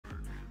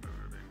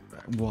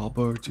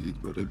Whopper,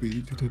 cheeseburger,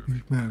 beef to the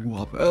Big Mac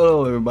Whopper.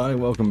 Hello, everybody.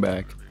 Welcome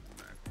back.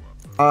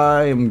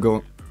 I am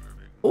going.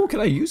 Oh, can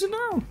I use it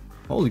now?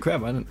 Holy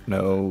crap! I didn't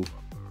know.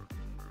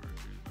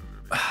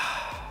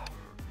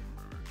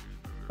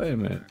 Wait a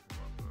minute.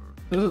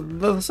 They're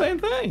the same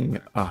thing.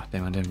 Ah, oh,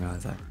 damn! I didn't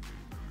realize that.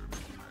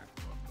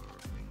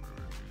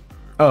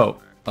 Oh,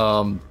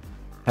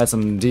 had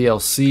some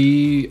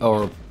DLC,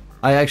 or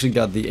I actually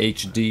got the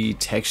HD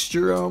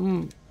texture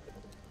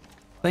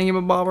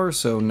thingamabobber,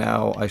 so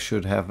now I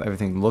should have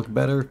everything look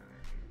better.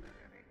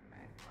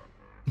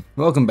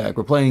 Welcome back.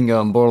 We're playing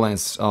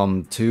Borderlands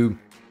 2.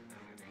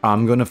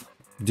 I'm gonna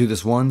do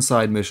this one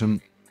side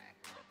mission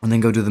and then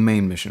go do the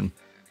main mission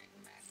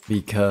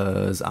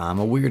because I'm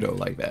a weirdo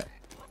like that.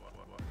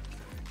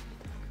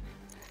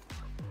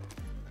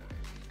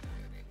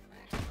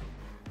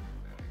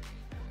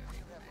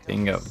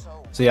 Bingo.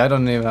 See, I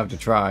don't even have to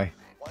try.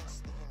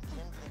 Once the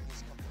enkindling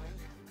is complete,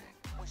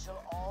 we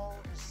shall all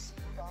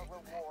receive our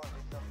reward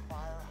in the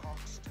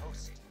Firehawk's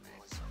toasty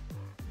bosom.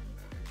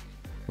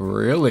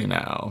 Really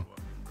now?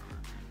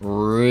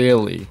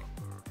 Really?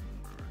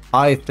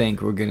 I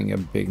think we're getting a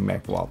Big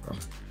Mac Whopper.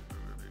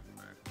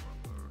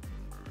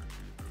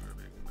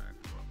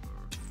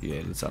 Yeah,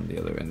 it's on the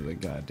other end of the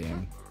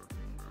goddamn.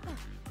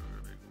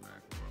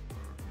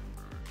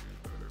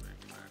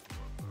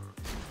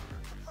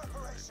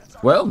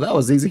 Well, that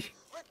was easy.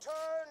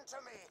 Return to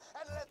me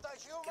and let the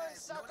human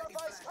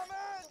sacrifice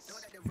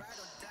commence!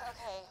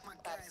 Okay,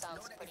 that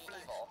sounds pretty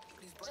evil.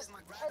 Just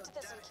head to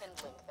this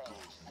enkindling thing.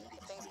 If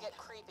things get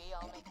creepy,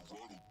 I'll make...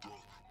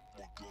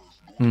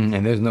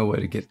 And there's no way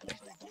to get there.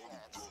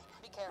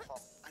 Be careful.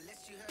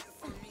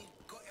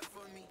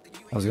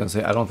 I was gonna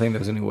say, I don't think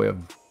there's any way of...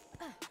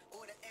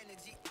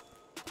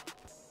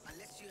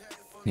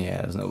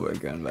 Yeah, there's no way of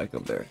getting back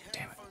up there.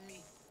 Damn it.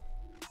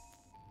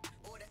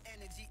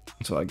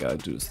 So I gotta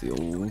do this the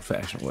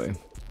old-fashioned way.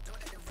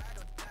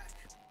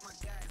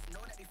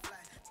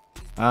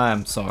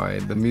 I'm sorry,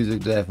 the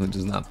music definitely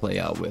does not play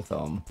out with,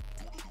 The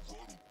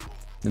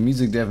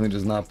music definitely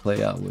does not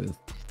play out with...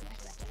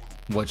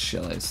 What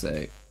shall I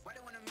say?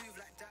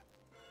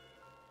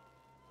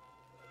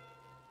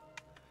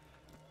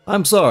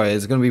 I'm sorry,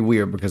 it's gonna be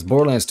weird because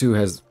Borderlands 2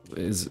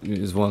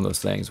 is one of those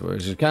things where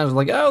it's just kind of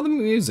like, oh, the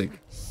music.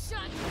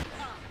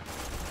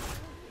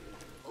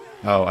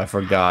 Oh, I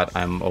forgot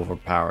I'm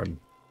overpowered.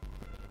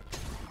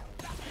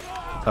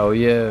 Oh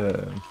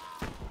yeah.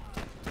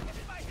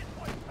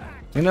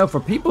 You know, for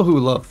people who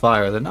love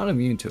fire, they're not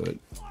immune to it.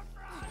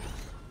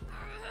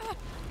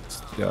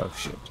 Oh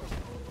shit.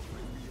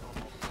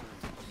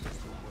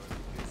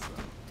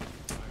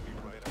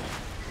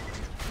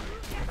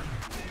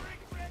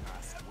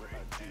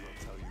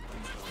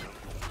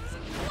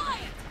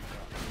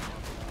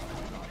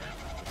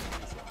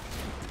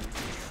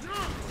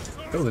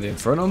 Oh, the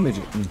Inferno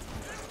Midget.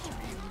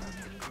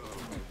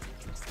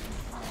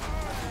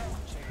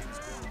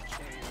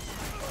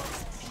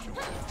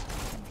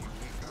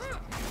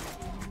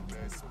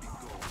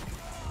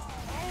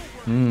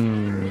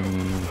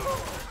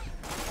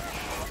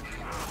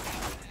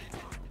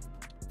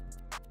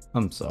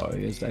 I'm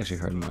sorry, it's actually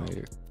hurting my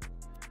ear.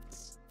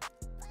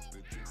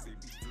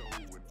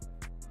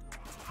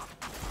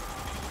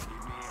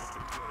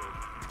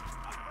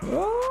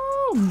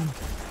 Oh.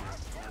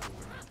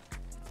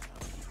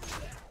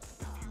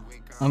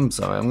 I'm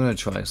sorry, I'm gonna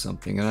try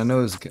something, and I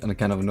know it's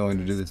kind of annoying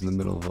to do this in the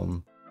middle of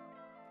them.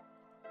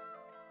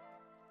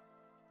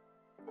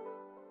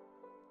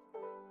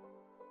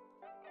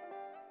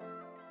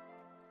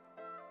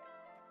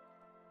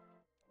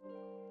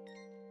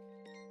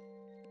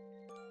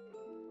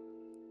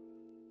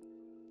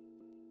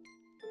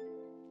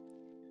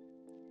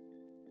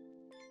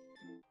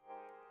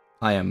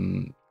 I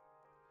am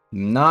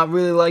not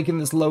really liking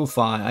this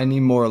lo-fi. I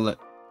need more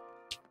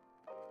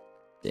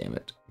Damn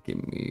it.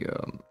 Give me,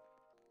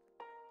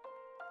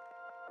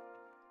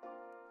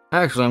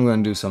 Actually, I'm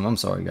gonna do something. I'm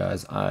sorry,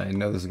 guys. I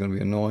know this is gonna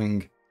be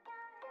annoying.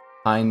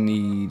 I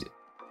need...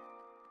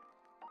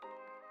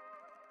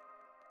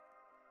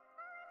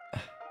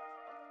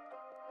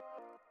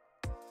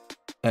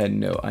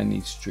 no, I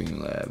need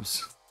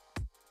Streamlabs.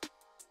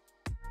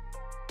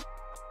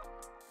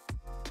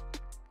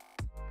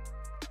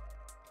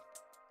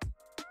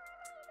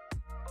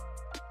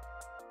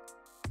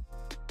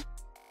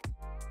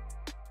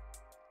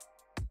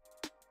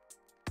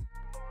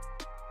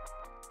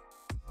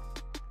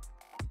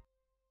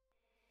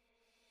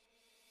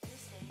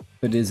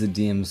 It is a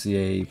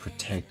DMCA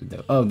protected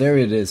though. Oh, there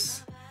it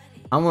is.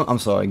 I'm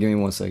sorry, give me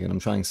 1 second. I'm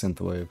trying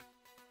Synthwave.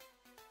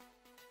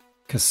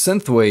 Cause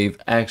Synthwave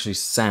actually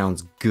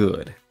sounds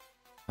good.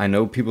 I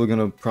know people are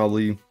gonna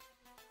probably,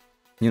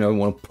 you know,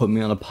 want to put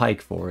me on a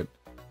pike for it.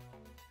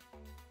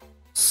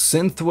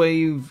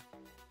 Synthwave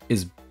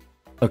is...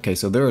 Okay,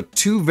 so there are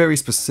two very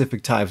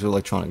specific types of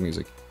electronic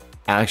music.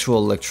 Actual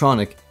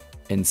electronic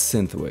and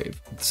Synthwave.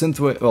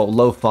 Synthwave, well,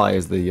 lo-fi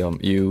is the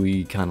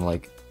EOE kind of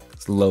like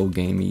slow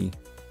gamey.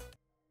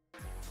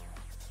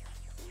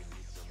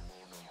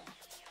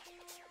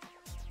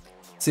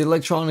 See,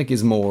 electronic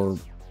is more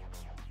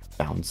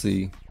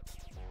bouncy.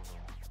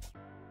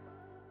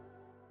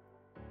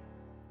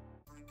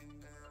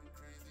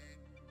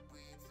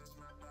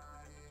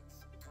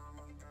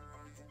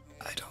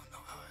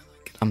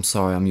 I'm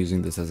sorry, I'm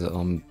using this as a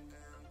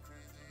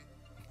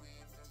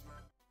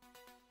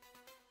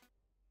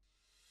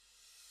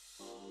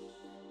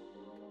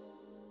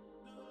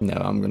No,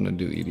 I'm gonna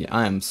do EDM.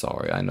 I am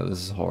sorry. I know this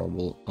is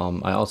horrible.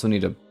 I also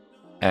need to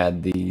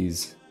add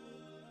these.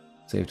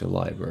 Save to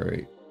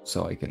library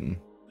so I can.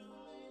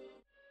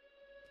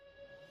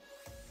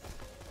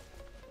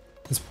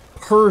 Because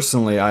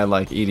personally, I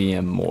like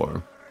EDM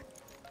more.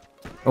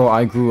 Or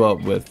I grew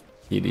up with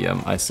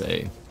EDM, I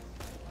say.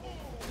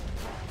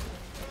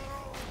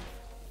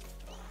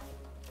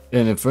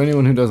 And if for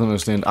anyone who doesn't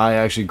understand,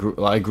 I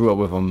grew up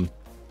with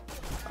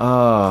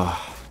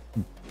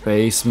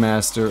Bass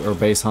Master or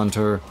Bass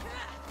Hunter.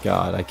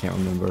 God, I can't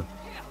remember.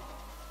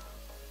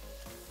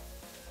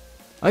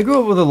 I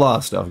grew up with a lot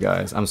of stuff,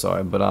 guys. I'm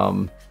sorry, but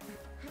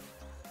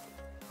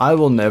I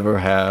will never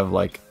have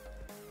like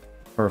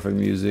perfect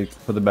music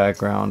for the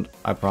background.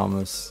 I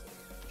promise.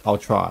 I'll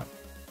try.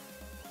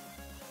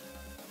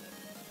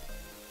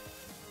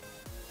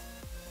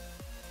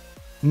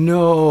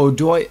 No,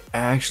 do I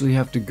actually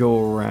have to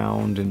go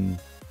around and...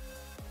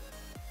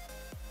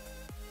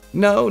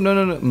 No.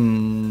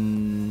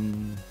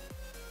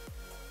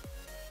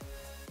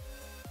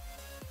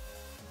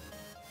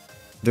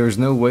 There's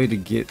no way to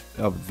get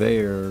up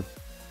there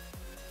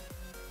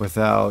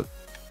without...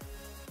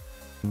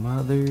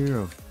 Mother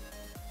of...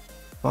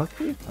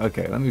 Fucker?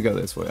 Okay, let me go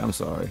this way. I'm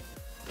sorry.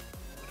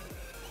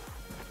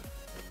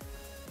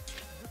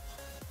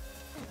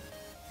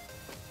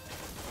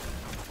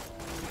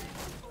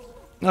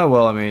 Oh,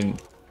 well, I mean,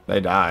 they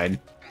died.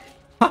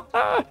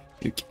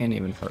 You can't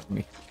even hurt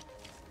me.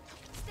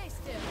 Stay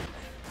still.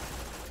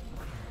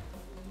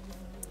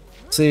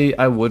 See,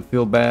 I would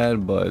feel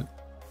bad, but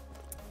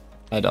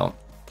I don't.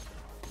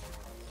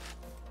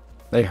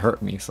 They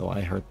hurt me, so I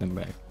hurt them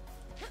back.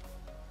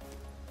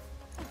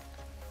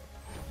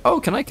 Oh,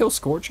 can I kill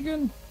Scorch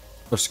again?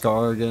 Or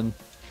Scar again?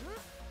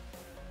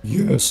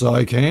 Yes,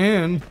 I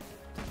can.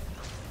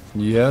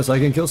 Yes, I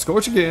can kill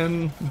Scorch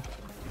again.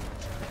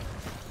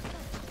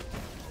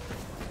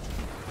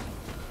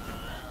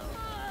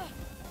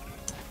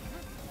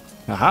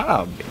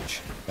 Aha, bitch.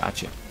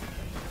 Gotcha.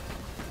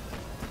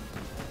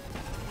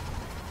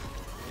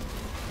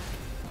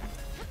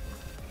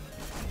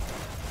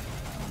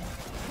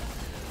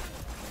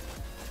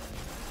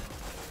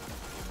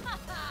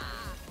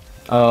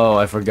 Oh,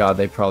 I forgot.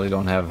 They probably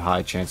don't have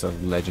high chance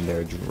of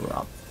legendary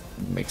drop.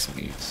 Makes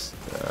me...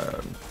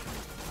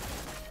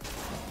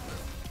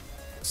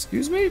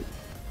 Excuse me?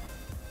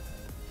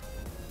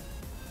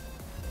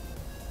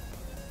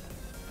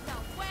 Now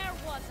where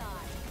was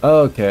I?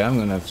 Okay, I'm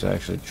gonna have to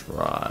actually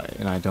try,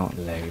 and I don't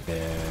lay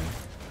there.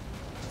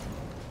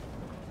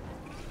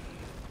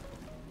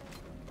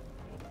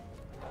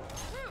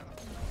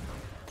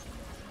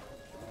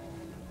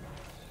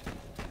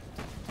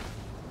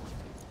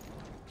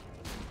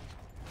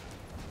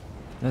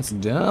 That's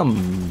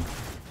dumb.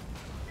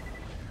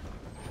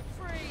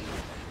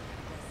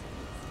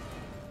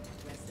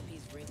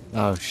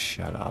 Oh,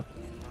 shut up.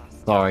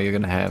 Sorry, you're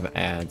gonna have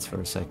ads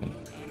for a second.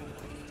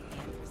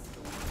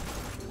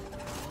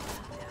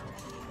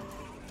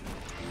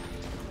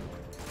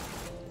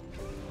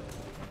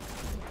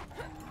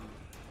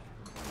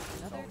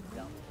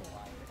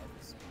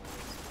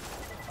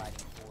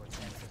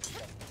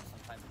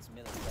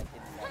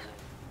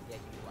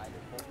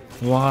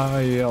 Why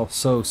are y'all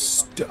so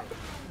stuck?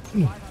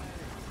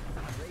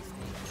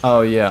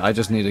 Oh yeah, I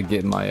just need to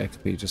get my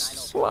XP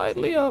just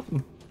slightly up.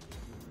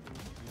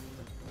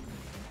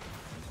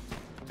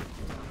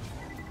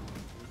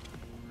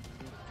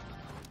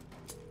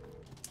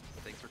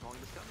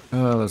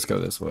 Let's go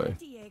this way.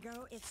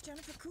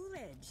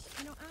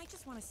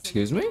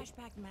 Excuse me?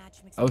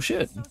 Oh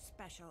shit.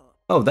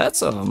 Oh,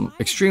 that's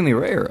extremely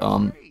rare.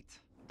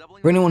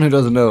 For anyone who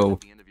doesn't know,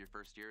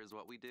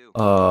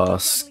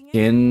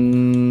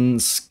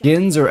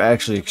 skins are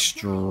actually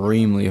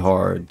extremely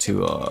hard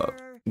to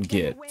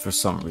get for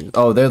some reason.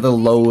 Oh, they're the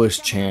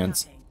lowest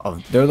chance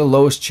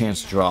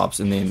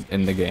drops in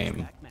the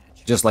game.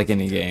 Just like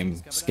any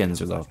game,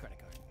 skins are the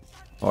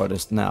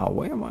hardest. Now,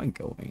 where am I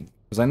going?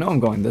 Because I know I'm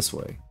going this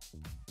way.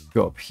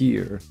 Go up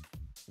here.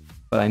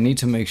 But I need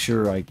to make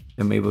sure I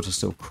am able to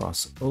still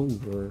cross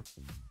over.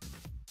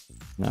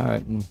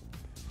 Alright.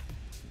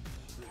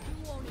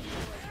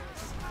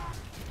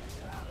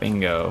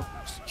 Bingo.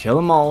 Just kill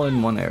them all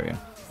in one area.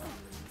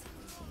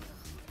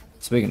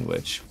 Speaking of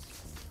which.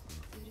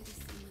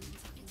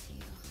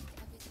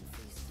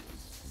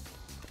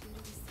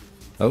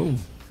 Oh.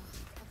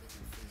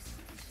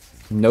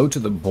 No to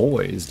the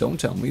boys. Don't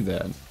tell me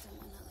that.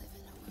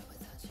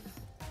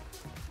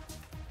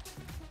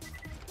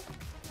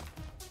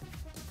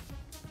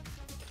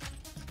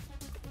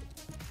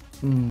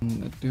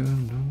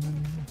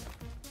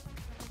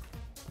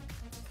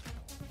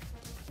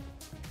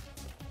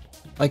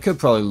 I could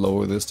probably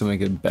lower this to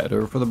make it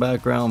better for the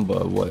background,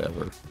 but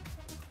whatever.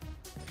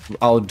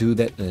 I'll do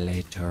that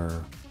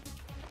later.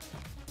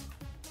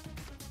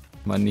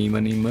 Money,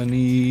 money,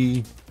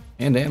 money.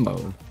 And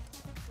ammo.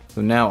 So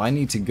now I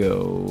need to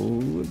go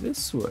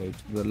this way,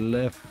 to the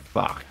left.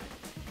 Fuck.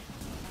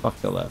 Fuck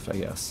the left, I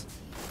guess.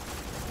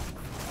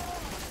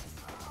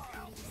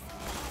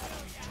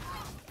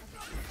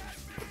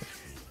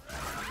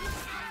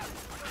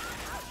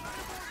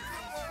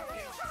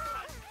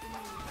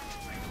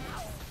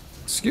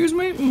 Excuse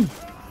me?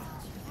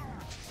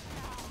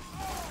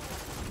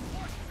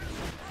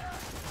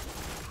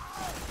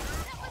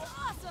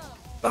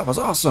 That was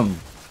awesome!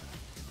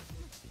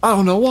 I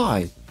don't know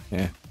why!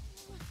 Yeah.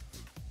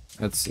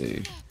 Let's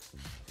see.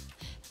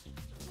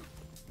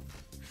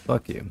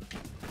 Fuck you.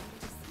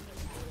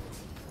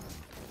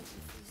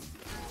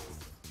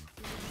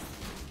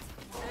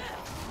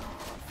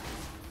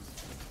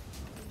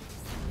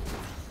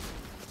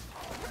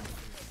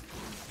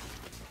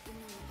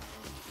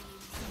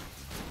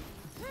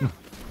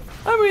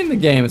 I mean, the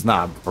game is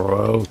not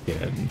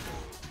broken.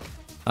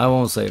 I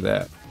won't say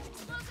that.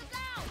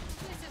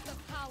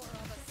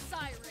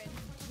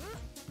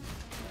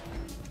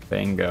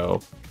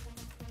 Bingo.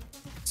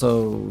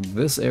 So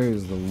this area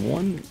is the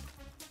one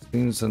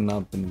seems to have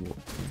not been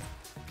working.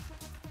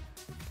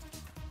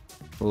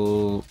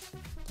 Well,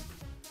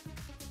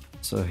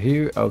 so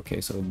here,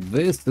 okay, so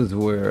this is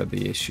where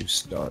the issue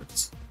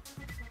starts.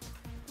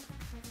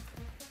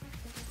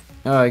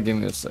 Alright, give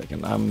me a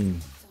second.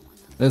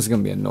 This is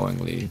gonna be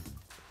annoyingly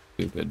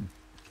stupid.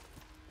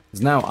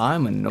 Because now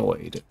I'm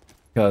annoyed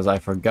because I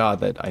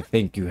forgot that I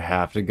think you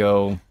have to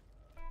go.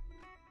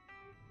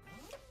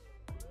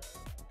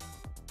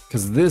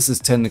 Because this is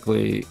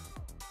technically...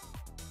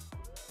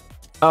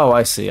 Oh,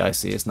 I see.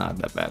 It's not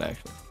that bad,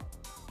 actually.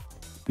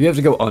 You have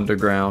to go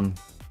underground.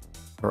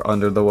 Or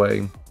under the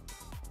way.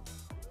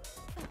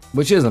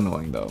 Which is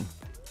annoying, though.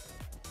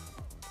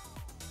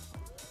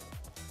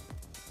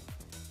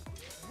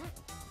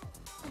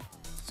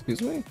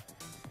 Excuse me?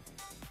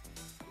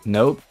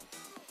 Nope.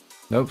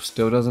 Nope,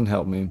 still doesn't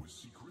help me.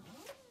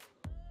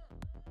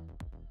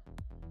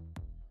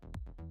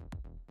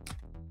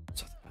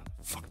 So how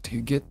the fuck do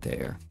you get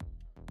there?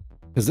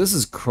 Because this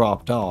is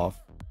cropped off.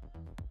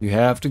 You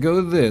have to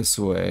go this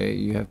way.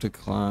 You have to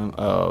climb.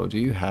 Oh, do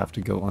you have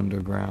to go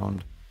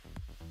underground?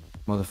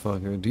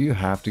 Motherfucker, do you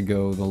have to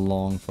go the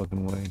long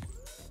fucking way?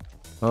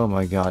 Oh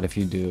my god, if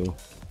you do.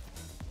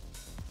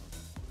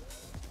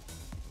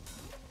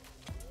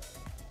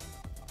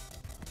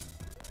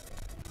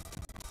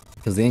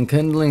 Because the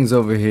enkindling's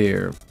over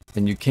here,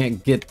 and you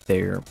can't get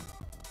there.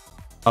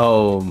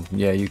 Oh,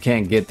 yeah, you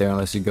can't get there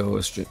unless you go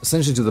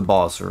essentially to the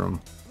boss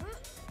room.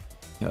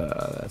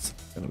 That's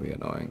gonna be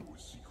annoying.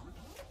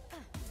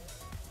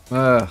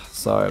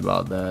 Sorry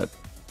about that.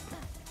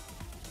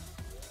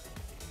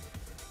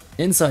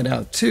 Inside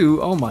Out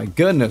 2, oh my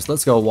goodness,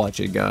 let's go watch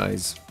it,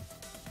 guys.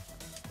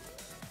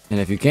 And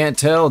if you can't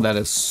tell, that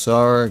is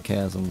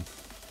sarcasm.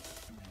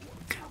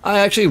 I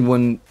actually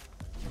wouldn't...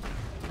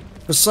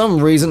 For some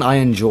reason, I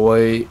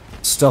enjoy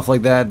stuff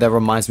like that that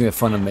reminds me of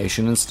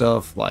Funimation and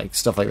stuff like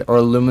that, or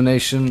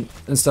Illumination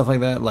and stuff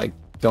like that. Like,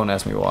 don't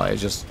ask me why,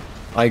 it's just...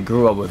 I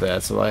grew up with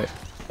that, so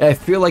I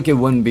feel like it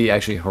wouldn't be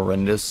actually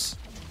horrendous,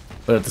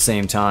 but at the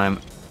same time,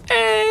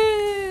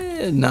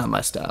 not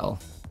my style.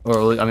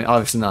 Or, I mean,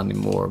 obviously not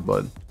anymore,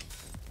 but...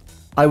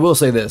 I will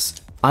say this,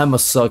 I'm a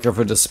sucker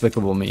for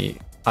Despicable Me.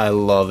 I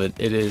love it.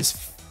 It is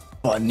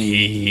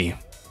funny.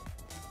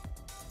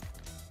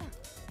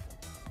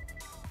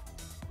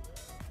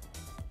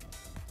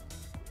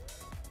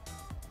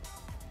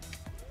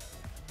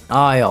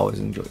 I always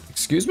enjoyed it.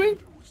 Excuse me?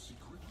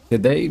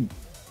 Did they...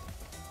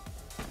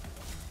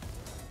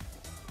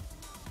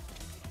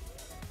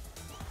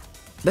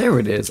 There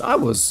it is.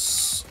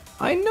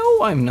 I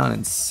know I'm not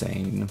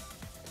insane.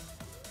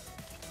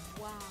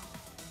 Wow.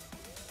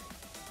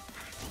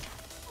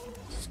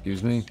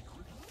 Excuse me?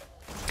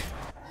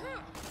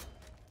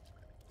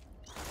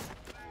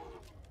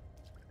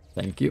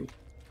 Thank you.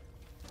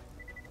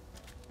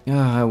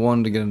 Yeah, I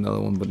wanted to get another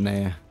one, but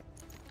nah.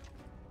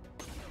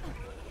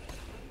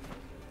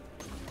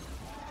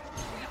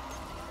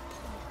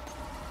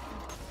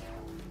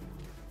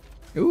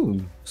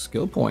 Ooh,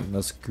 skill point.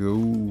 Let's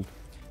go.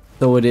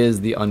 So it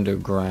is the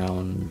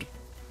underground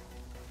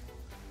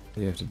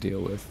that you have to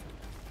deal with.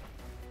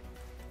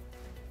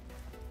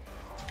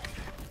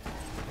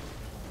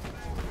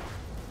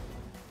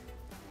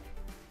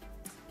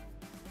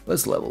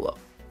 Let's level up.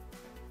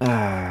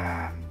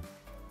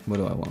 What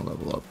do I want to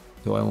level up?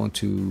 Do I want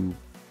to...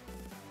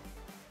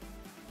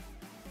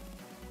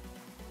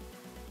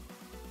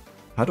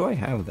 How do I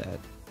have that?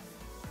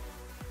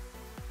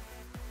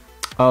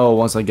 Oh,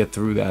 once I get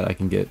through that, I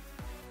can get...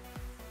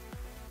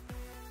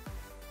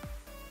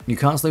 You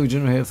constantly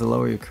regenerate health to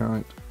lower your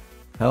current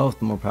health,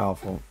 the more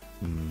powerful.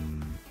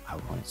 I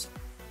want it.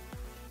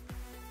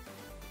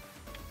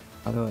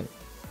 How do I...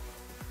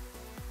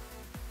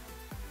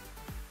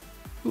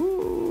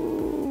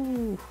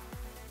 Ooh.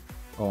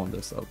 I want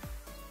this up.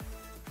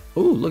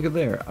 Ooh, look at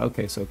there.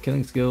 Okay, so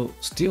killing skill,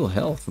 steal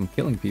health from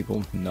killing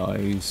people.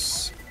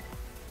 Nice.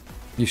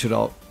 You should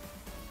all...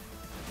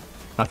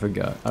 I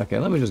forgot. Okay,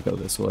 let me just go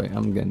this way.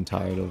 I'm getting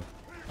tired of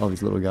all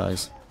these little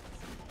guys.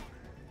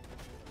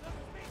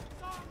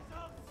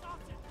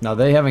 Now,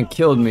 they haven't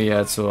killed me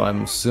yet, so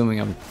I'm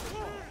assuming I'm...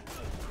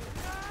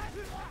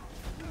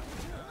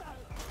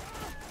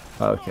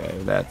 Okay,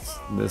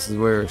 this is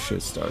where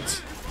shit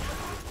starts.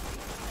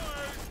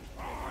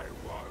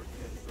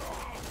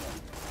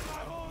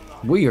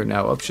 We are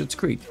now up Shit's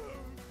Creek.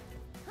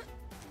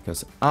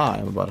 Because I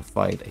am about to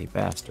fight a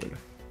bastard.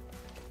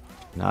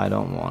 And I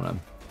don't want him.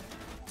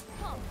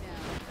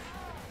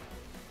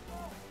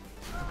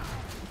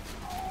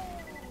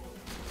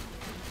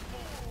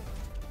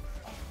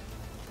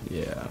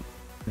 Yeah.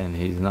 And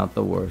he's not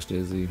the worst,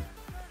 is he?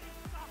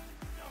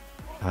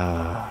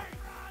 Ah.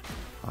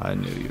 I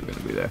knew you were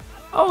gonna be there.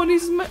 Oh, and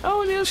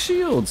he has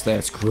shields.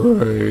 That's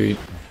great.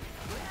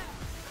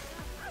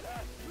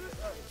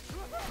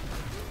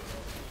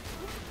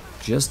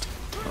 Just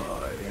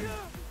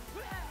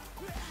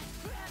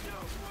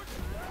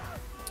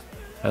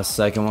a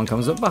second one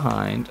comes up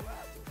behind.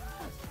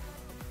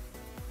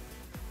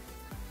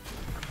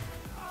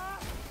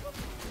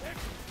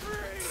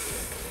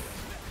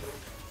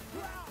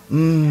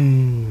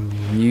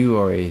 You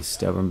are a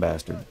stubborn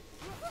bastard.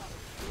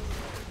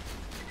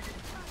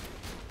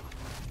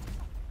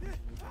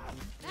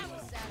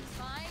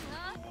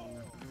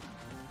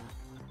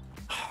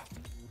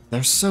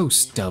 They're so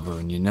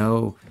stubborn, you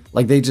know?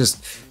 Like they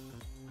just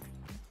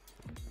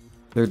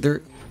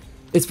they're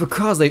it's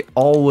because they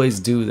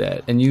always do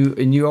that, and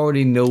you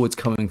already know what's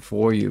coming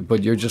for you,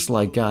 but you're just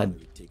like, God,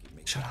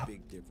 shut up.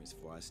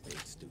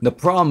 The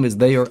problem is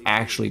they are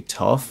actually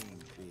tough,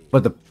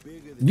 but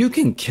you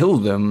can kill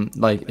them.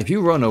 Like if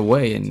you run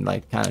away and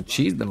like kind of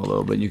cheese them a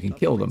little bit, you can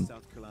kill them.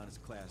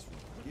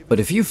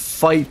 But if you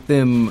fight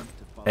them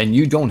and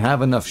you don't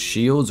have enough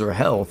shields or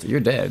health,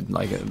 you're dead.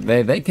 Like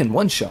they can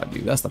one-shot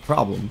you. That's the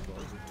problem.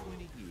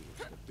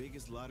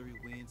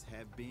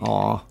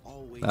 Aw,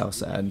 that was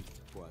sad.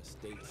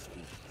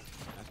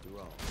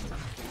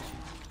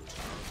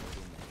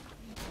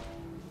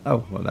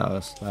 Oh, well, that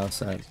was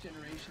sad.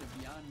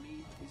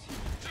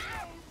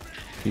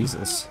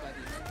 Jesus.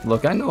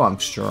 Look, I know I'm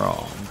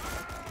strong.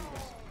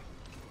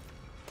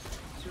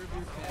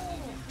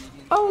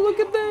 Oh, look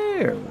at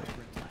there.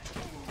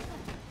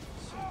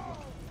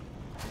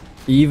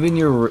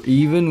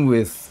 Even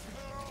with,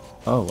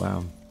 oh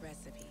wow.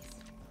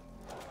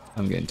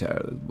 I'm getting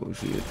tired of this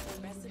bullshit.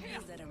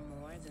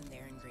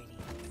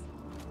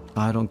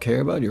 I don't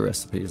care about your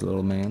recipes,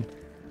 little man.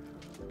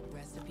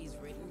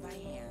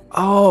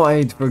 Oh,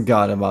 I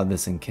forgot about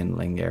this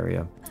enkindling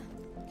area.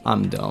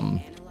 I'm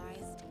dumb.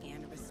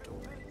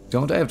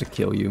 Don't I have to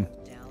kill you?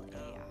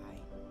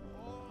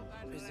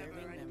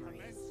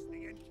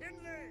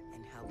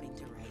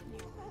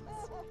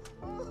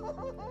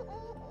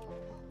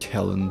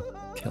 Killing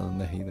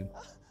the heathen.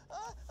 I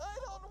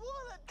don't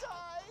want to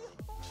die.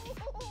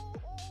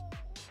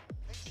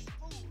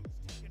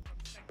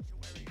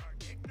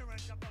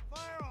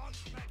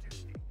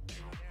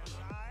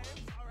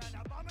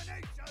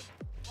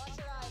 Watch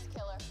your eyes,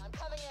 killer. I'm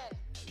coming in.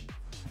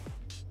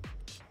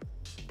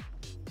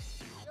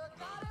 Your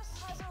goddess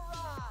has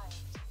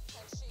arrived,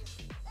 and she's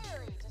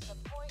very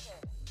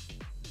disappointed.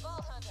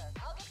 Vault Hunter,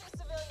 I'll get these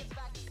civilians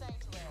back to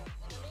Sanctuary.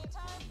 In the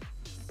meantime,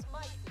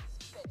 smite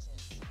these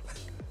bitches.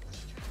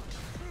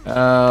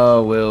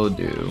 Oh, will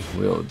do.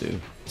 Will do.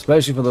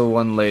 Especially for the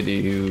one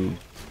lady who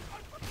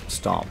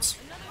stomps.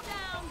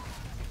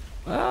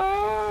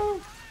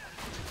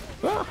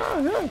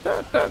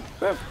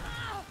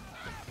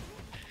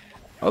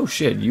 Oh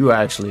shit, you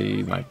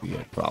actually might be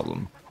a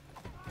problem.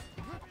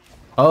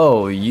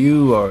 Oh,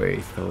 you are a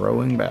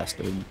throwing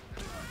bastard.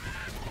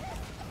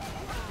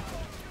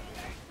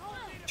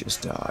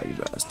 Just die, you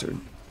bastard.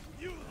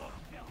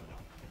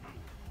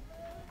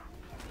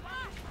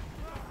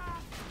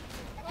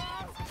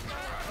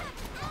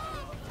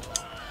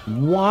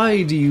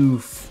 Why do you...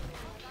 Got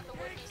the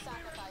would-be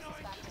sacrifices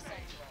back to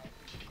Sanctuary.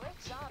 Great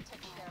job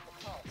taking care of the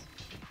cult.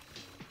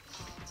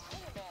 I tell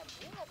you, man,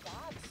 being a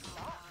god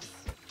sucks.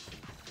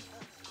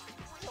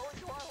 We owe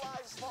you our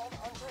lives, Vault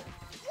Hunter.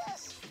 Yes,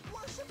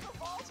 worship the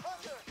Vault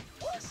Hunter.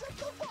 Worship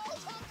the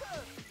Vault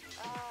Hunter.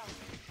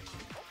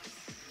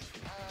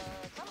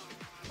 Come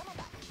on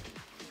back.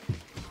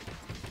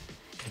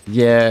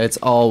 Yeah, it's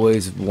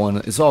always one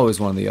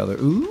of the other.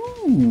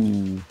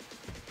 Ooh.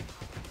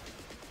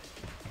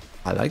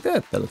 I like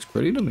that. That looks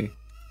pretty to me.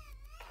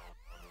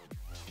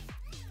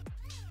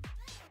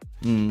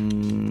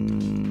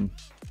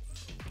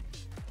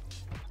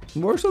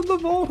 Worship the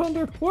Vault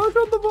Hunter.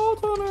 Worship the Vault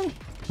Hunter.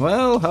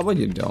 Well, how about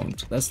you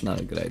don't? That's not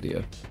a good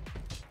idea.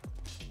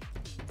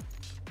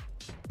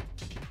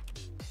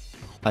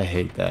 I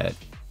hate that.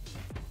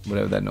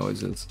 Whatever that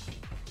noise is.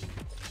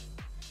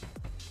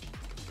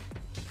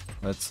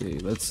 Let's see.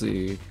 Let's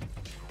see.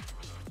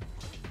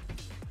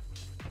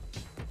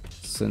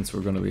 Since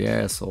we're gonna be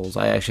assholes,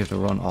 I actually have to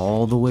run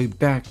all the way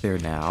back there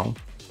now.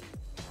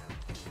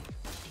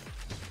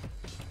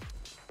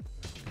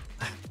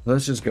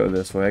 Let's just go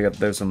this way.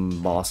 There's some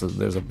bosses.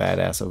 There's a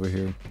badass over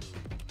here.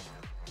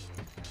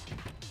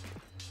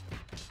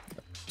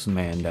 This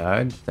man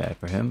died. Bad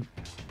for him.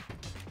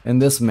 And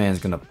this man's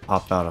gonna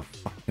pop out of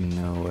fucking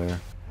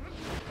nowhere.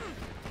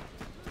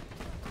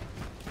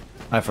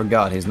 I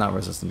forgot he's not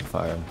resistant to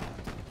fire.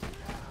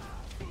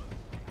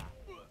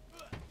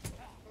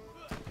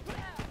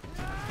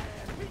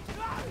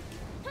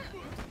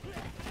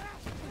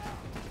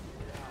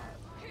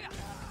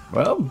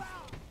 Well.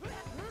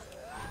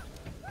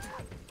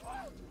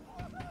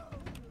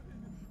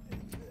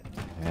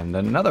 And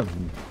another.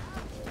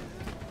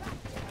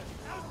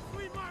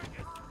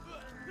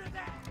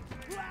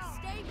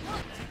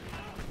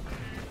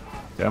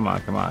 Come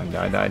on, come on.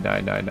 Die, die,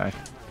 die, die, die.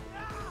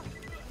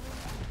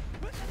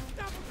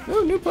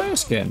 Ooh, new player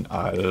skin.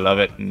 I love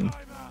it.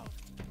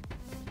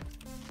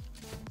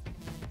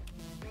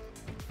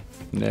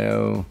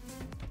 No.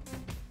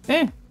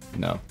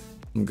 No.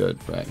 I'm good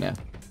right now.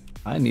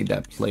 I need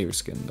that player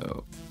skin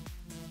though.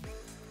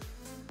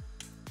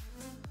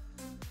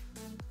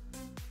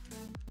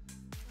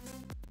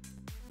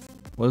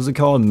 What is it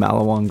called?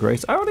 Malawan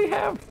Grace? I already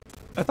have.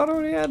 I thought I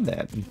already had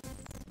that.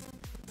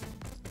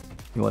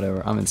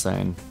 Whatever, I'm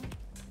insane.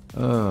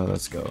 Oh,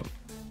 let's go.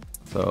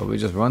 So we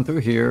just run through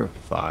here.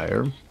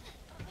 Fire.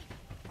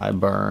 I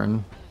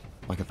burn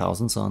like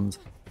 1,000 suns.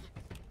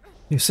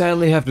 You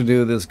sadly have to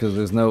do this because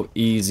there's no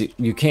easy...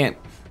 You can't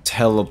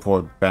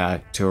teleport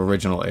back to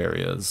original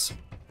areas.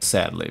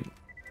 Sadly.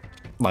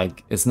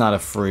 Like, it's not a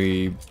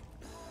free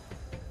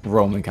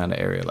roaming kind of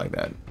area like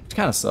that. Which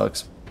kind of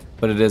sucks.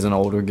 But it is an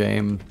older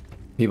game.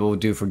 People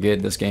do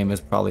forget this game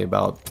is probably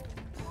about...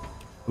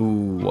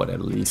 Ooh, what,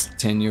 at least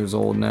 10 years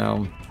old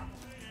now?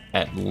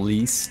 At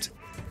least.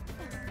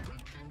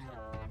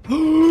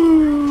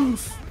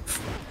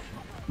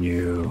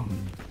 You.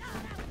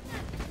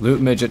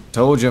 Loot midget,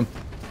 told you.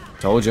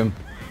 Told you.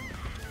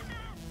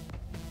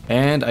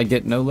 And I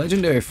get no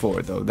legendary for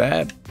it though.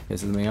 That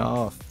pisses me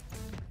off.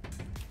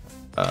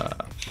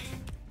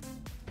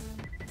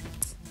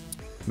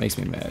 Makes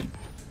me mad.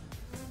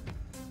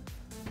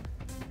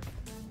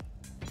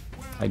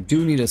 I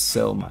do need to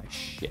sell my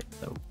shit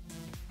though.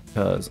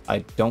 Because I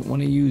don't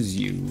want to use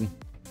you.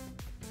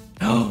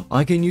 Oh,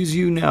 I can use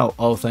you now.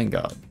 Oh, thank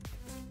God.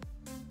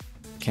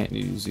 Can't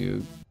use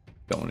you.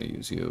 Don't want to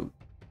use you.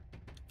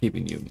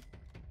 Keeping you.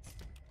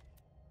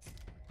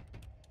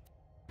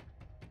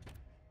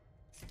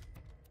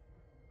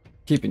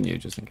 Keeping you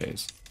just in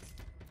case.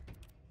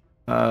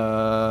 Fuck.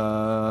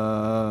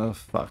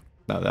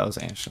 No, that was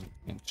ancient.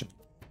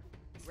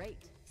 Great.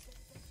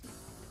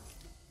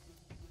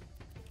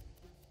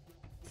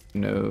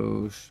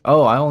 No.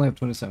 Oh, I only have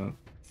 27.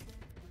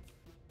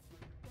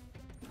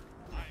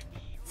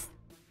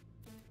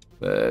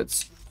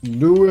 Let's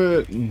do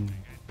it.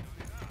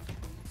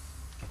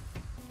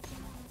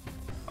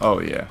 Oh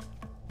yeah.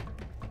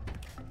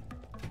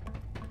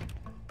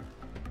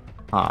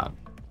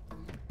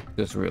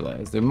 Just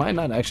realized there might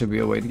not actually be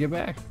a way to get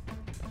back.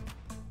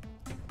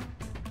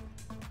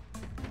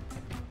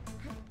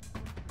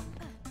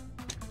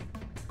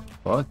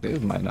 Fuck, there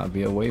might not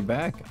be a way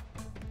back.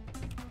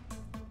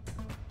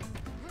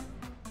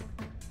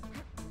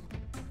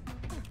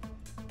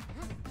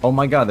 Oh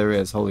my God, there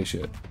is. Holy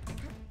shit.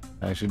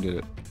 I actually did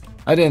it.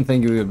 I didn't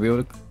think you would be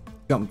able to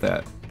jump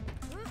that.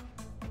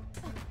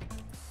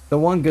 The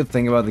one good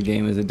thing about the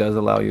game is it does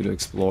allow you to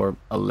explore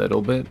a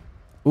little bit.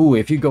 Ooh,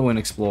 if you go and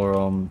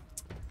explore,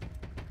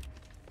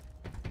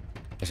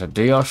 it's a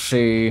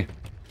DLC.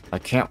 I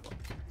can't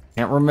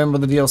remember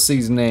the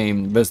DLC's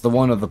name, but it's the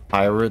one of the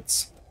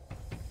pirates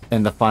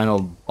and the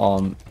final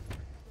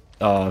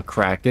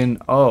Kraken.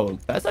 Oh,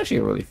 that's actually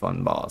a really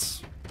fun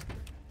boss.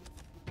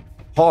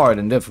 Hard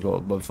and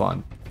difficult, but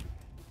fun.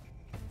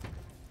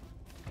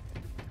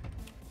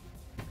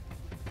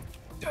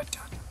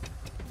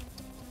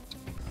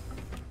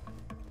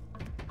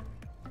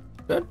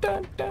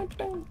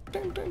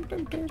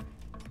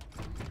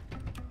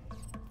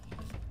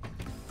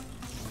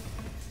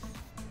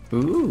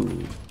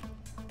 Ooh.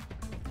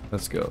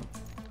 Let's go.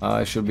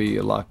 I should be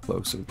a lot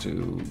closer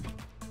to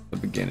the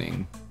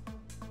beginning.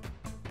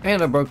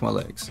 And I broke my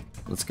legs.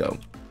 Let's go.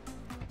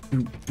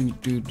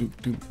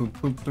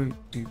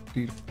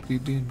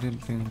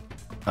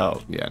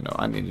 Oh, yeah, no,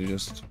 I need to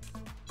just...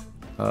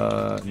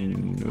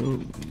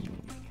 no.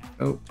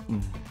 Oh.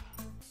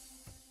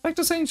 Back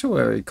to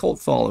Sanctuary, cult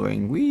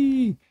following.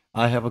 Wee!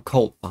 I have a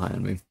cult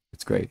behind me.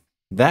 It's great.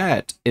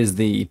 That is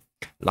the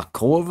La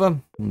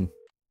Corva.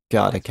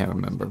 God, I can't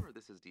remember.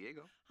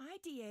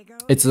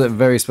 It's a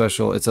very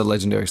special. It's a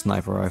legendary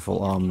sniper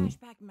rifle.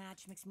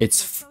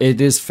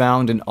 It is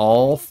found in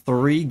all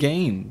 3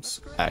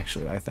 games.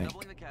 Actually, I think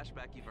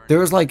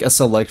there's like a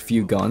select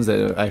few guns that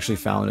are actually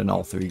found in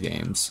all 3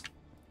 games,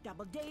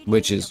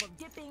 which is.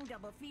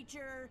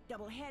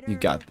 You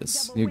got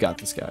this. You got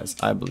this, guys.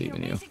 I believe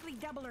in you.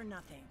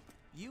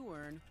 You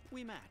earn,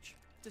 we match.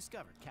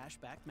 Discover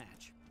cashback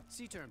match.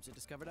 See terms at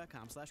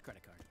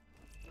discover.com/creditcard.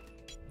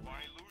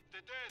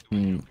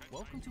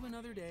 Welcome to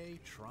another day.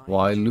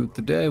 Why loot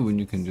the day when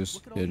you can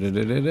just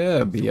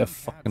be a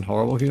fucking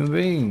horrible human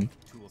being?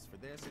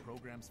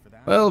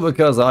 Well,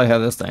 because I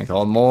have this thing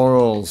called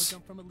morals,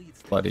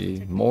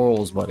 buddy.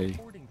 Morals, buddy.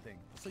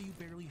 So you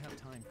barely have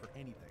time for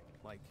anything,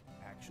 like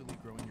actually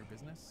growing your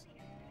business.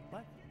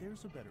 But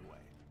there's a better way.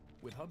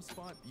 With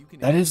HubSpot, you can.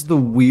 That is the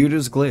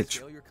weirdest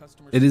glitch.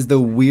 It is the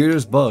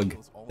weirdest bug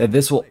that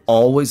this will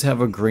always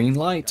have a green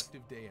light,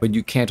 but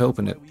you can't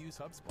open it.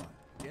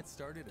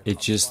 It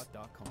just,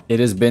 it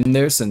has been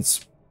there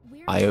since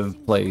I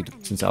have played,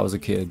 since I was a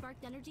kid.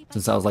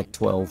 since I was like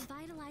 12.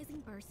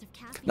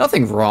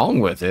 Nothing wrong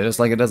with it. It's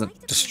like it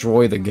doesn't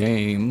destroy the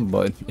game,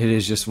 but it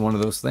is just one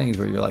of those things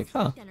where you're like,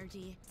 huh.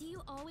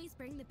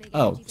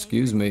 Oh,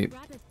 excuse me.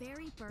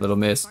 Little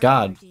Miss.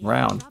 God,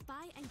 round.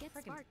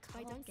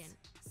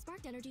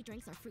 Sparked energy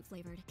drinks are fruit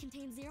flavored.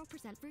 Contain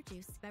 0% fruit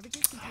juice.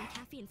 Beverages contain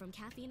caffeine from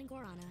caffeine and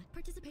guarana.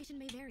 Participation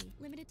may vary.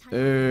 Limited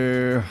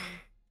time.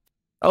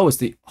 Oh,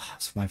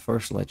 it's my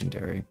first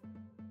legendary.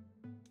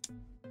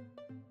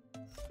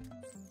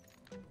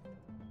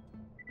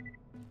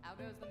 How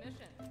goes the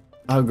mission?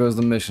 How goes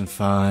the mission?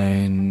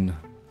 Fine.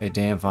 A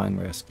damn fine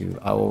rescue.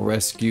 I will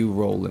rescue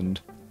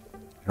Roland,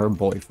 her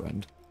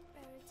boyfriend.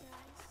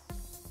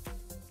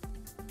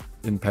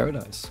 In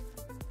paradise.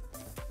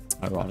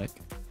 Ironic.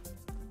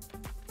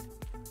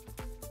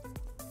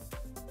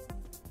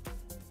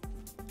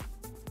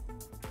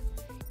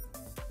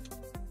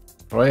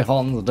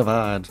 Rayhan's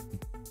divide.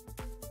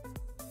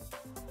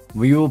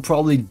 We will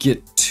probably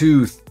get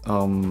to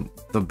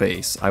the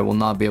base. I will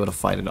not be able to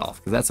fight it off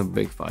because that's a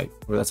big fight,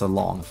 or that's a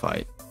long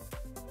fight.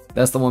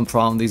 That's the one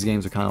problem. These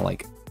games are kind of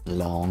like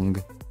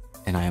long,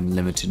 and I am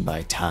limited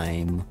by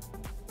time.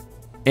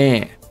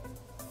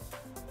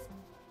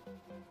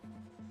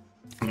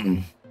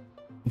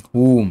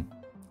 Ooh,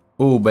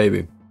 ooh,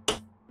 baby.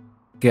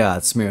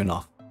 God,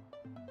 Smirnoff.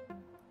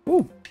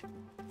 Ooh.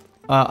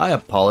 I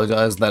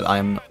apologize that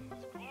I'm.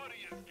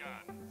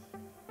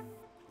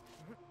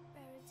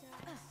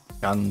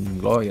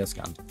 Glorious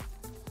gun.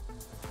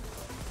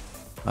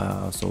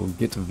 So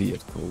get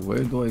vehicle.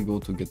 Where do I go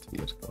to get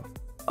vehicle?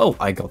 Oh,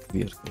 I got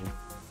vehicle.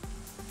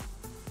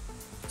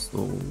 So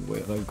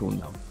where I go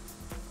now?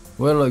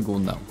 Where I go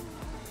now?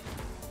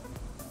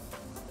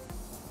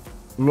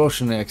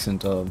 Russian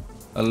accent.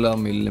 Allow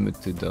me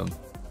limited.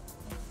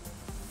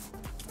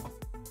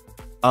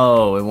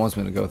 Oh, it wants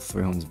me to go to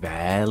Three Homes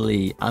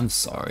Valley. I'm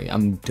sorry.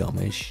 I'm dumb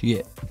as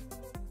shit.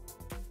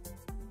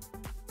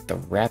 The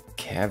wrapped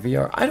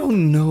caviar? I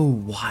don't know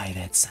why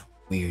that sounds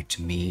weird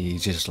to me.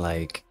 Just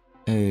like,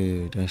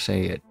 don't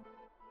say it.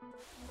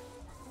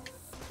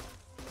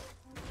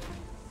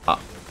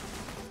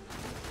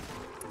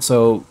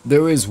 So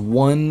there is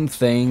one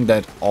thing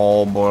that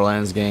all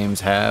Borderlands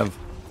games have,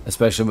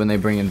 especially when they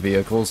bring in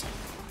vehicles.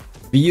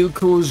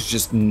 Vehicles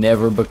just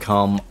never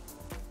become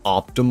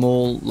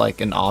optimal,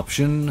 like an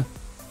option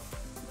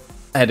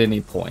at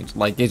any point.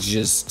 Like it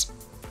just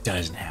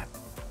doesn't happen.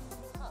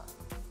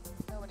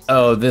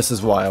 Oh, this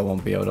is why I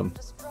won't be able to.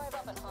 Just drive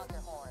up and honk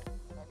your horn.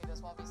 Maybe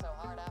this won't be so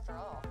hard after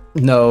all.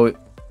 No. Yeah,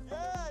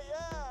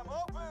 I'm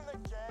opening the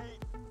gate.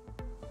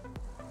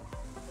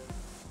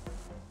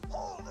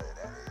 Hold it,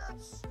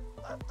 idiots!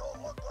 That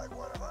don't look like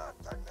one of our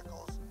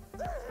technicals.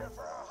 They're here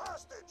for our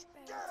hostage.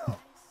 Get them!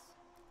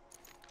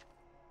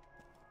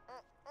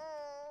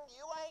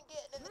 You ain't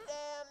getting in the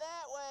dam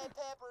that way,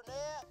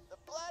 Peppernip. The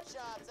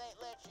Bloodshots ain't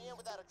let you in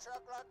without a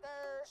truck like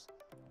theirs.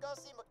 Go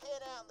see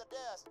McKenna out in the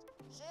dust.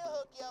 She'll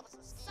hook you up with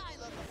some skeevy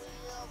looking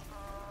wheels.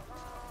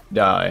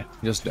 Die.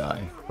 Just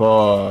die.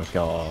 Fuck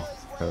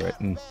off.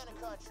 Curtain.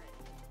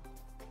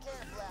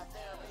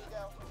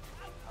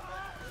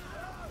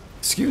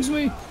 Excuse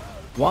me?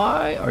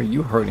 Why are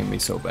you hurting me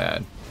so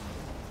bad?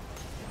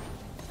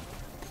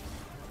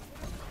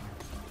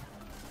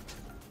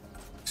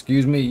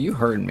 Excuse me, you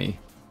hurt me.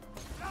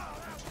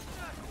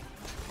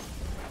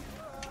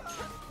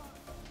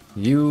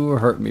 You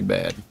hurt me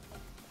bad.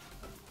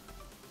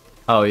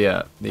 Oh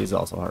yeah, these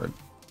also hurt.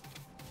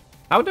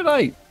 How did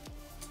I...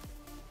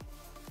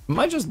 Am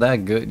I just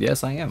that good?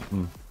 Yes, I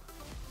am.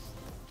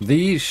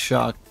 These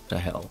shocked to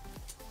hell.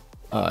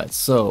 Alright,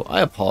 so I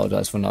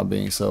apologize for not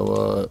being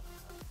so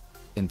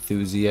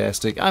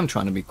enthusiastic. I'm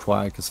trying to be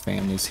quiet because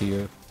family's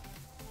here.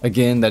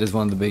 Again, that is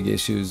one of the big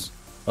issues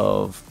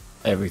of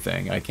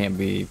everything. I can't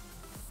be...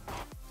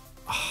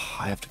 Oh,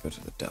 I have to go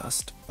to the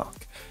dust.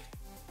 Fuck.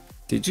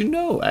 Did you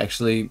know,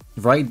 actually,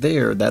 right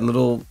there, that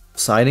little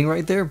siding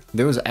right there,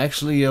 there was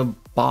actually a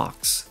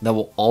box that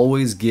will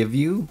always give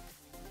you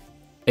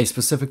a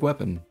specific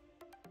weapon.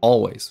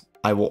 Always.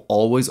 I will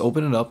always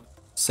open it up.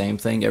 Same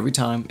thing every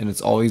time, and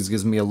it's always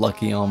gives me a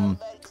lucky,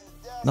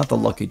 not the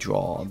lucky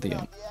draw,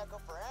 the,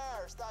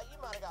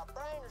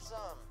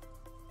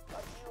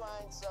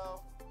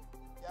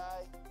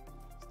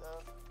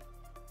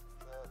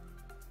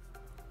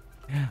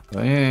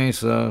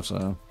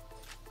 so.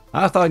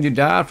 I thought you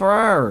died for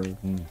hours.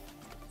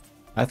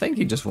 I think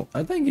he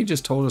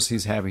just told us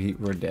he's happy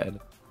we're dead,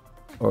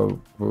 or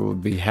we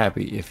would be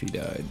happy if he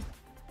died.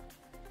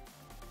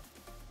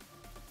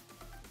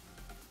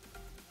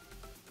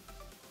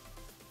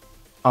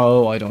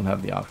 Oh, I don't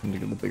have the option to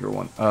get the bigger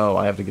one. Oh,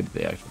 I have to get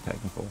the actual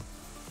technical.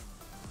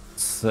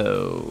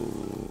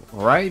 So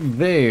right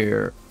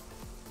there.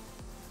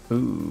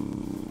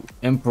 Ooh,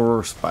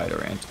 Emperor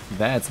Spider Ant.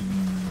 That's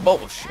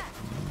bullshit.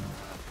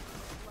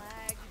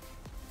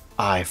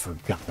 I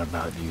forgot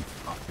about you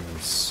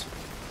fuckers.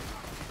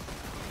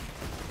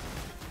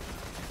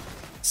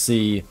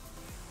 See,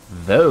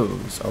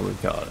 those are what we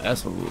call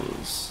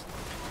assholes.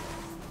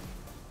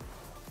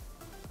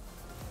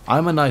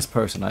 I'm a nice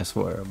person, I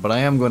swear, but I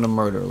am going to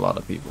murder a lot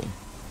of people.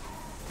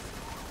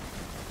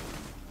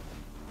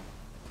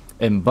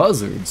 And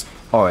buzzards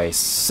are a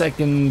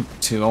second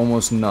to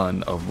almost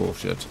none of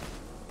bullshit.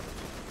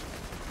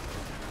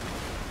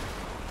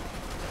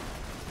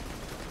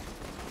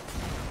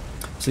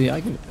 See,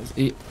 I can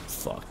eat.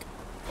 Fuck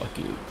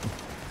you.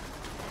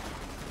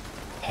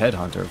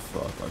 Headhunter.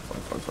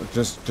 Fuck.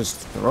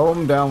 Just throw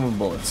them down with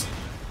bullets.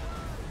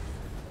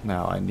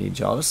 Now I need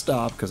y'all to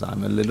stop because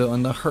I'm a little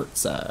on the hurt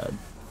side.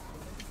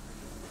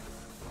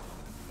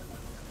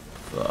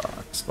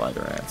 Fuck,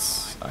 spider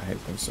ants. I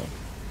hate them so.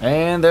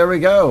 And there we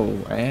go.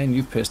 And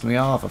you pissed me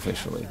off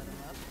officially.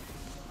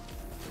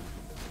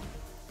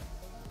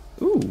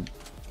 Ooh.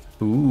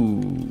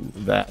 Ooh,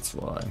 that's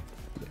why.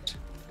 Is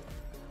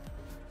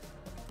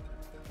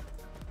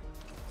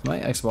my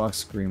Xbox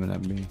screaming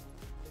at me?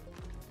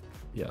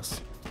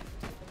 Yes.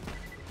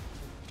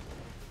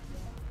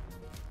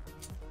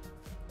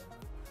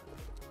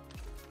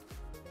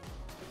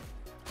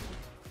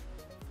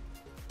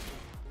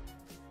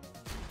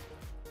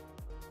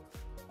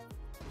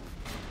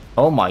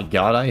 Oh my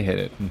god, I hit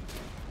it.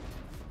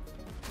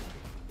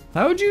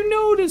 How'd you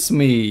notice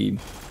me?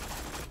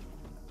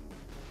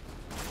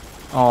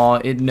 Aw,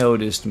 it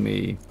noticed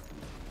me.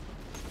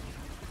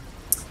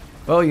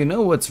 Well, you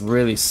know what's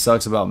really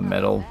sucks about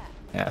metal?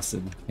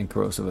 Acid and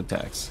corrosive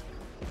attacks.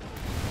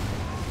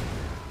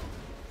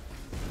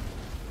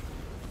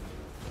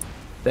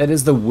 That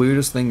is the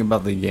weirdest thing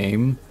about the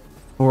game.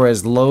 For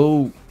as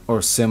low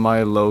or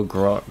semi-low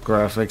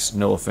graphics,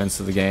 no offense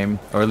to the game,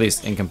 or at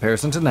least in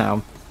comparison to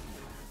now,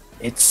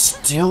 it's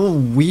still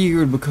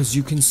weird because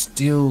you can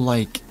still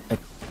like,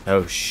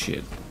 oh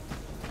shit,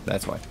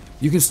 that's why.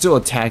 You can still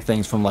attack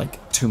things from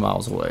like 2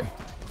 miles away.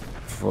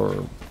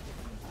 For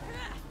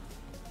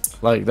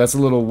like, that's a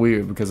little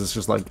weird because it's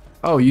just like,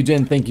 oh, you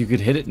didn't think you could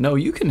hit it? No,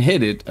 you can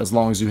hit it as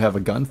long as you have a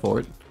gun for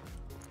it.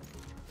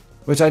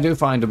 Which I do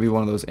find to be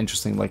one of those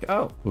interesting, like,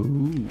 oh,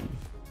 ooh.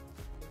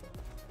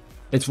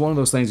 It's one of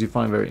those things you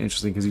find very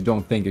interesting because you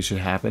don't think it should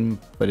happen,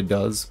 but it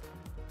does.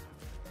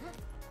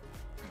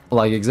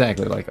 Like,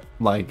 exactly, like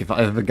if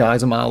a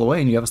guy's a mile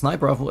away and you have a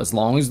sniper rifle, as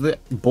long as the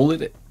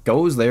bullet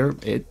goes there,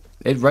 it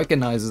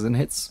recognizes and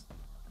hits.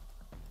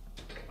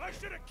 I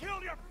should have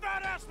killed your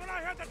fat ass when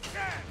I had the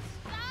chance!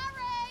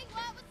 Sorry,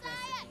 what was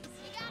that?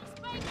 You gotta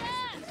speak up.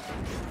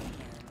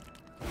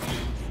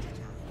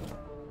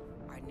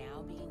 Are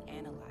now being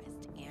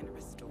analyzed and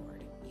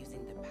restored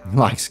using the power.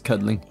 Likes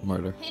cuddling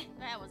murder.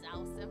 That was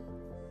awesome.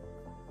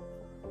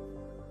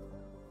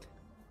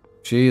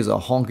 She is a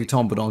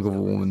honky-tonk donk of a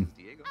woman.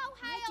 Oh,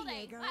 hey,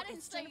 Diego. I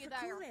didn't see you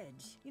there.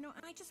 You know,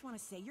 I just want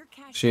to say your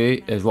cash.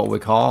 She is what we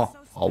call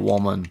a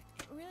woman.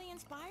 Really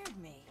inspired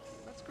me.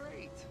 That's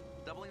great.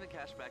 Doubling the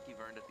cash back you've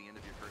earned at the end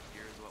of your first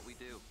year is what we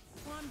do.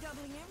 Well, I'm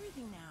doubling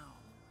everything now.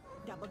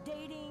 Double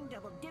dating,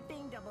 double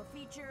dipping, double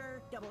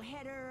feature, double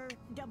header,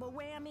 double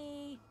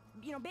whammy.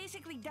 You know,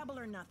 basically double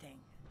or nothing.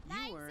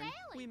 Thanks, You earn,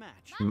 Ellie. we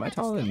match. You might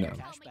tell them no.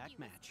 Cashback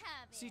match.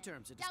 See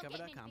terms at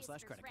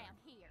discover.com/credit card.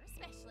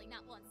 Especially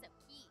not one so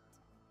cute.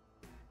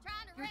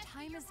 Your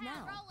time is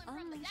now.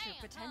 Unleash your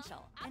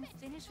potential and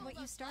finish what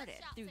you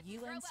started through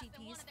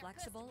UNCP's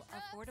flexible,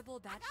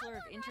 affordable Bachelor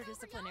of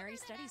Interdisciplinary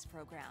Studies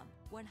program.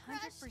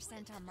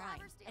 100%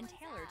 online and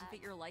tailored to fit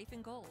your life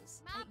and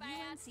goals. At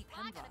UNC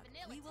Pembroke,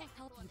 we will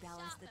help you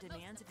balance the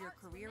demands of your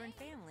career and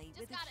family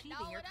with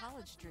achieving your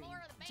college dream.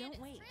 Don't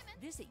wait.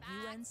 Visit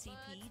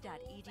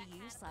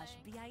uncp.edu/BIS to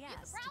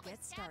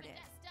get started.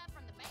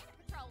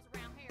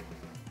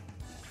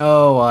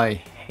 Oh, I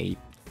hate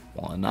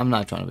one. I'm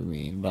not trying to be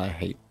mean, but I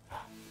hate.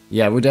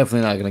 Yeah, we're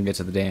definitely not gonna get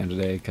to the dam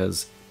today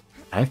because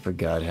I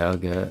forgot how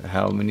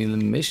many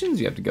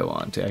missions you have to go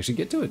on to actually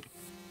get to it.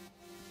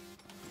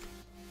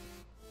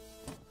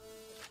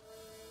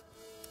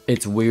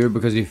 It's weird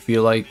because you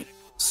feel like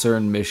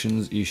certain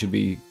missions you should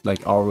be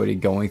like already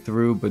going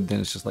through, but then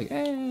it's just like,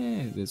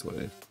 it is what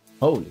it is.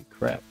 Holy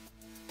crap.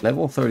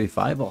 Level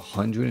 35,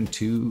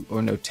 102,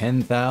 or no,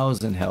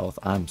 10,000 health.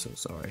 I'm so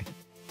sorry.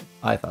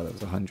 I thought it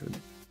was 100.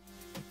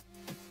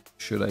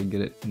 Should I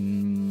get it?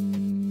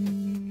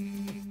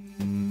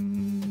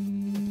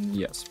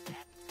 Yes.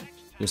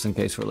 Just in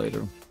case for later.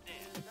 There's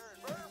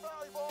very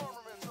valuable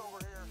armaments over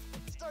here.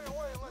 Stay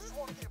away unless you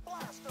want to get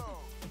blasted.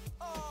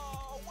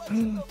 Oh,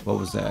 What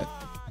was that?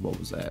 What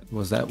was that?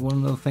 Was that one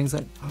of the things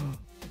that...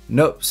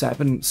 Nope,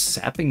 sapping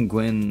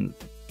Gwen...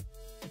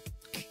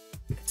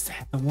 Is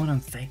that the one I'm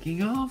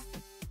thinking of?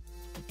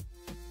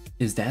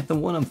 Is that the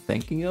one I'm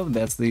thinking of?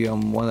 That's the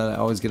one that I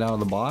always get out of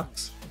the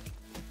box?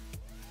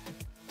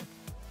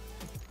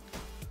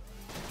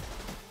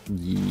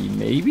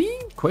 Maybe?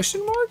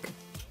 Question mark?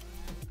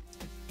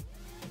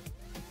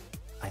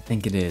 I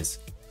think it is.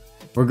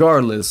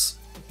 Regardless.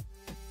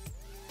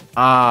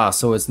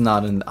 So it's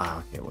not an...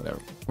 okay, whatever.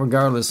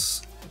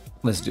 Regardless,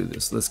 let's do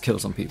this. Let's kill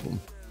some people.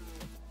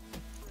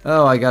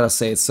 Oh, I gotta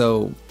say it's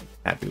so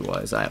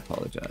happy-wise. I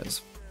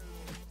apologize.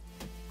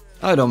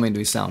 I don't mean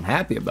to sound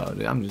happy about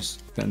it. I'm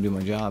just gonna do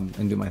my job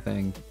and do my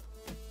thing.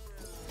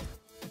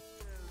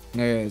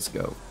 Okay, let's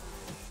go.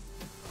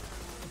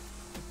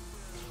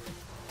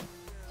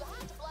 You'll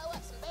have to blow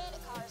up some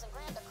bandit cars and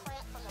grab the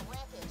crap from the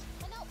wreckage.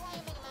 And don't pay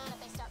them any mind if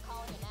they start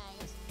calling you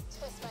names.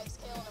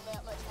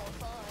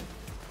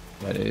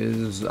 That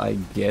is, I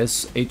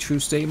guess, a true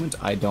statement.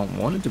 I don't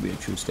want it to be a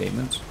true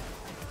statement.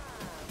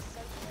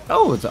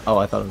 Oh, it's a, oh,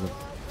 I thought it was a...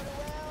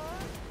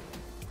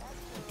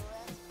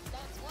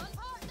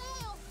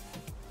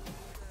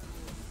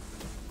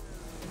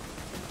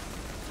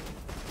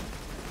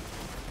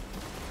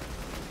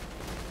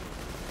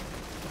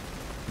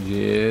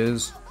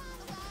 Yes.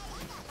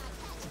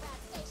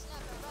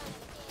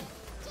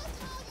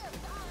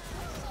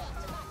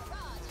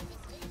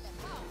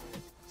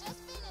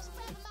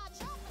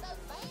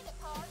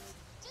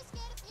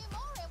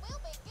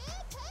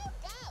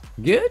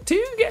 Good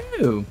to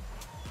go.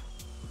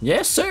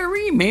 Yes,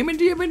 sirree, mammy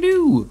dimmy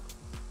do.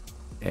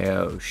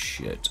 Oh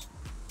shit.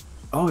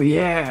 Oh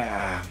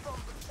yeah.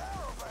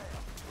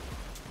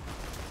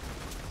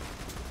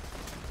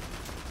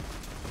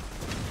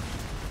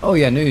 Oh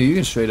yeah, no, you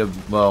can straight up.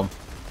 Well,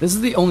 this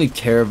is the only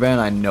caravan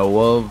I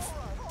know of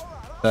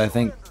that I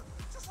think.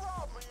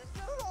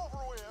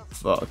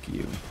 Fuck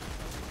you.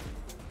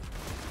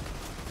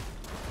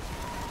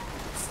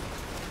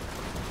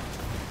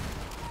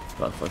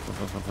 Fuck.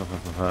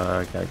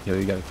 Gotta kill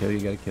you, gotta kill you,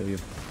 gotta kill you.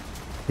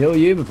 Kill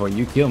you before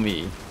you kill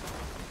me.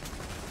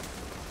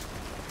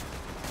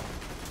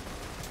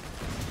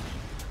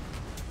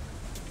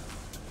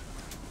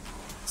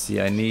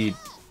 See, I need...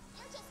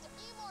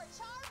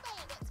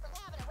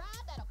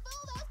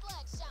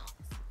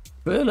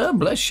 Fill up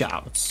blood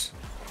shots.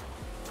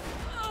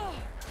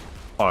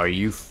 Are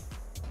you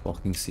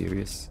fucking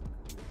serious?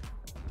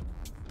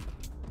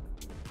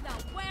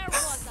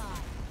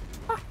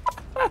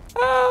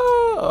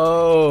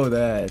 Oh,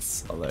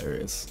 that's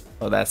hilarious.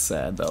 Oh, that's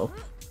sad though.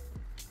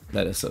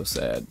 That is so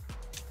sad.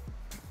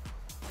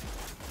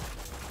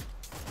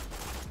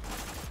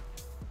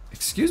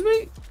 Excuse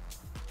me?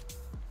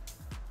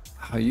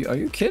 Are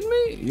you kidding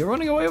me? You're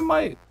running away with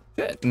my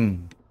shit.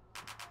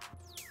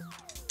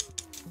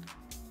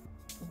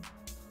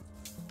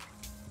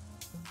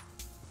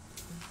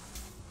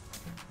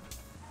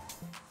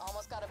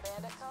 Almost got a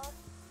bandit car?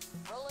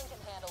 Roland can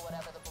handle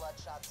whatever the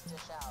bloodshots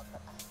dish out,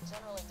 but I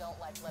generally don't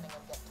like letting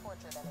him get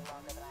tortured any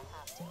longer than I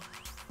have to.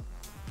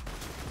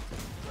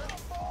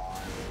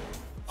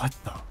 What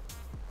the?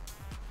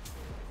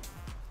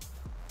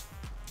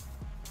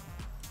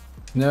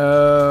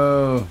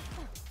 No!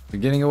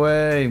 You're getting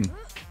away!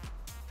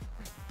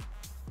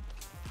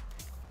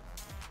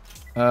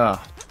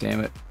 Ah,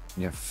 damn it.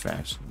 You're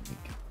fast.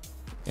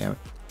 Damn it.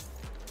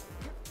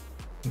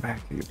 Come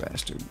back here, you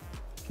bastard.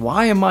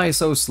 Why am I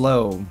so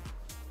slow?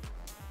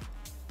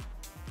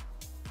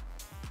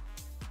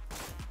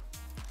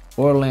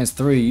 Borderlands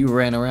 3, you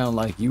ran around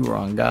like you were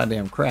on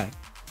goddamn crack.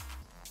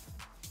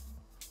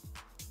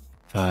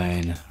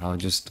 Fine, I'll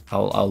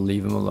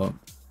leave him alone.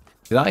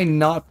 Did I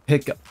not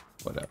pick up?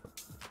 Whatever.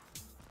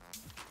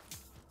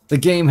 The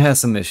game has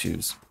some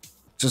issues.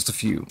 Just a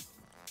few.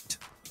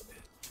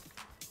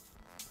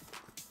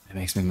 It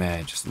makes me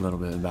mad just a little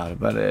bit about it,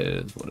 but it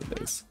is what it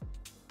is.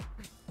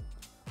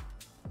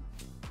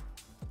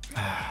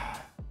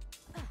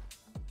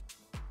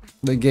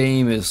 The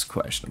game is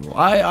questionable.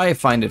 I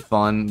find it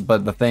fun,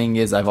 but the thing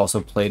is, I've also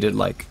played it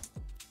like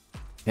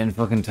 10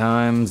 fucking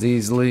times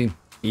easily.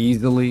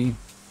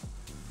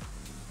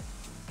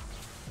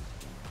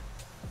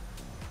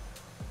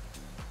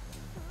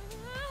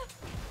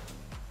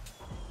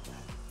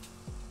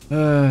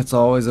 It's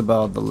always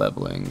about the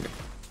leveling.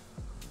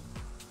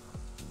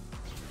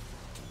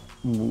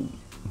 Ooh.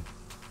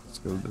 Let's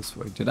go this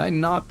way. Did I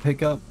not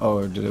pick up? Oh,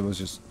 or did it was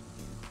just...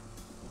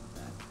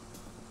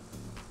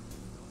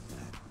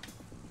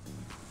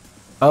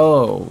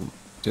 Oh,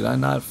 did I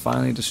not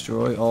finally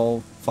destroy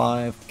all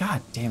 5?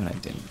 God damn it, I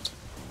didn't.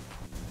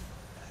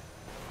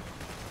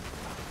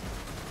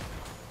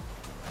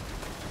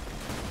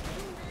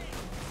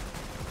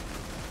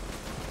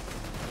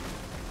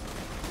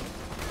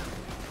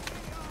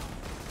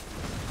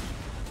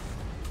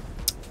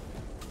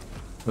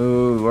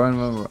 Ooh,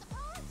 run.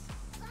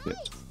 Shit.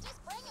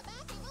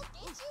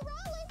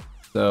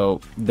 So,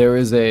 there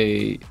is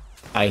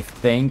I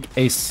think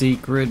a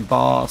secret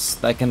boss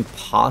that can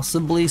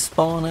possibly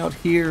spawn out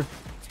here.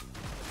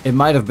 It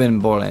might have been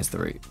Borderlands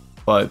 3,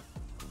 but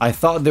I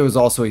thought there was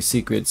also a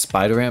secret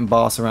spider ant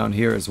boss around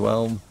here as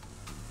well.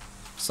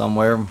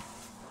 Somewhere.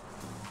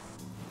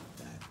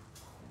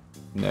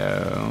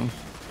 No.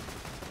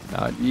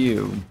 Not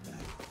you.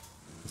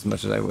 As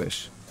much as I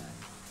wish.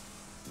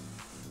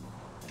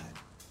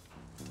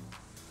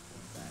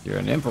 You're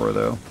an emperor,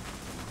 though.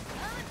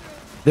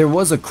 There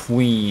was a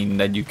queen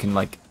that you can,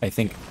 like, I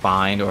think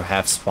find or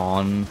have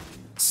spawn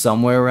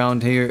somewhere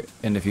around here,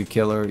 and if you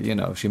kill her, you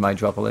know, she might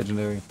drop a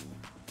legendary.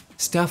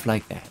 Stuff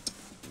like that.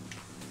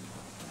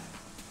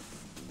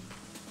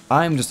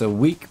 I'm just a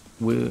weak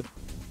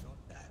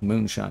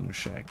moonshiner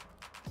shack.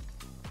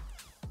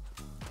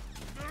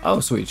 Oh,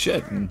 sweet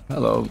shit.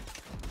 Hello.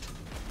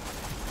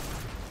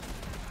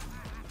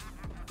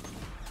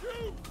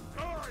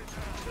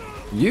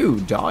 You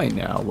die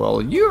now.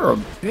 Well, you're a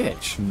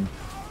bitch.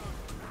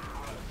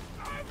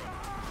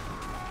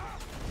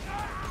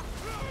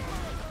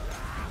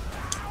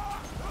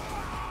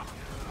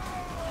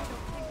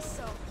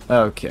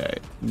 Okay,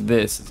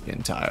 this is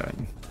getting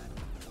tiring.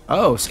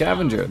 Oh,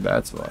 scavenger,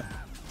 that's why.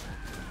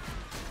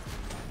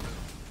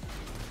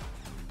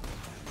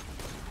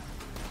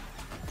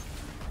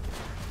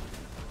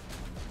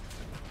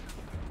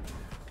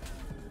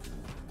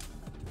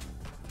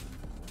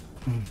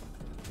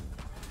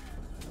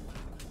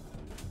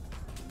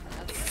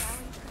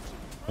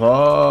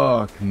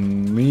 Fuck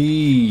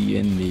me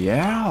in the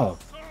owl.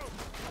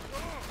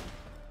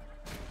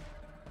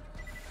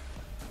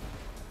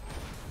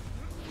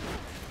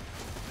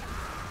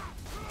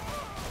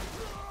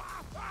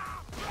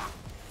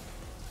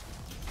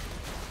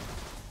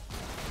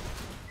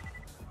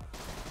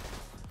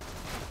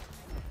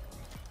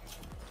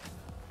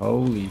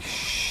 Holy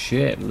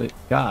shit,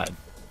 God,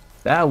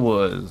 that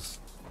was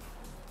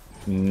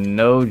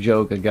no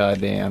joke, a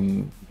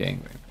goddamn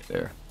gangbang right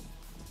there.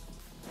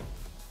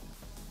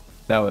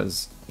 That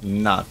was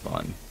not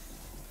fun.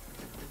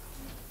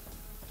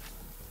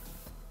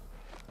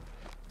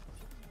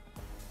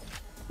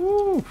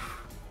 Woo.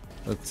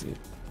 Let's see.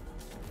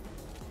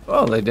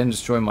 Oh, they didn't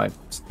destroy my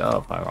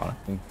stuff,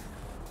 ironically.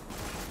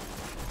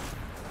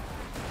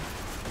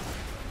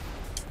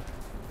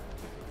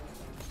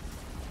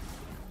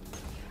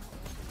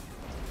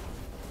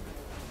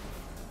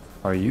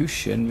 Are you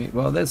shitting me?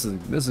 Well, this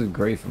is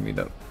great for me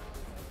though.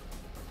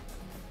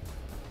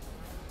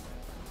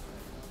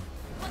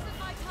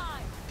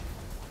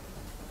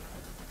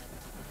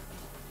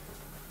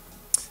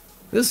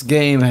 This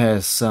game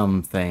has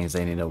some things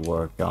they need to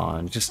work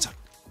on. Just a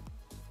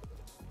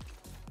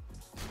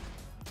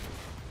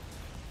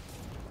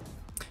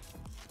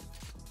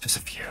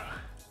few.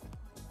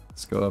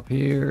 Let's go up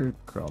here,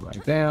 crawl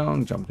back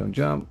down, jump, jump,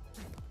 jump.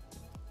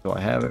 Do I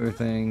have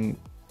everything?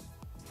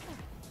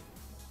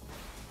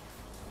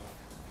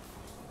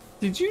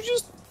 Did you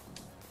just...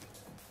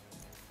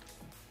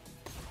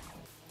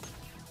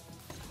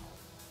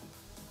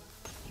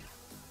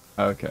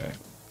 Okay.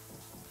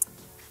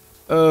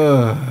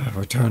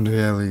 Return to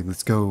the alley.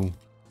 Let's go.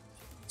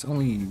 It's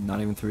only not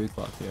even 3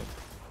 o'clock yet.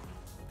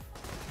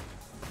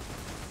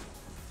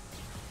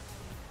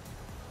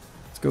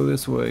 Let's go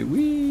this way.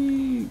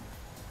 Whee!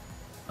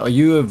 Oh,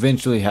 you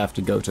eventually have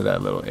to go to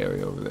that little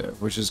area over there,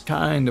 which is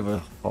kind of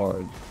a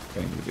hard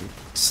thing to do.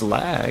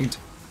 Slagged?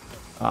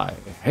 I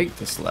hate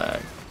the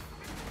slag.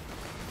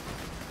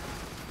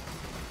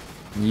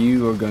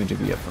 You are going to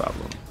be a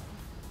problem.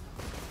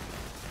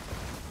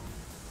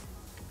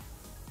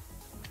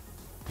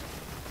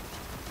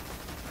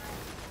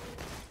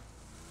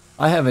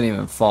 I haven't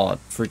even fought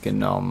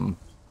freaking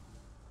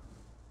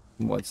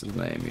what's his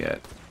name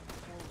yet?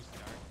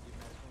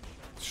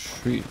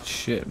 Street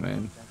shit,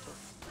 man.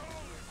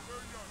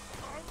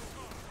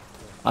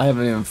 I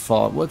haven't even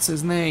fought, what's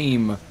his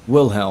name?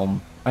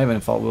 Wilhelm. I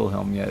haven't fought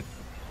Wilhelm yet.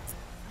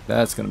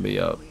 That's gonna be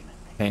a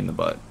pain in the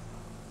butt.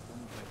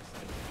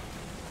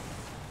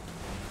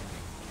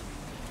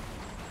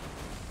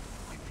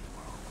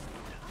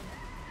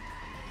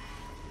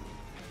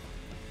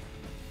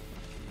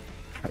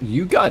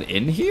 You got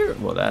in here?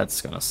 Well, that's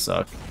gonna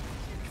suck.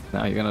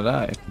 Now you're gonna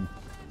die.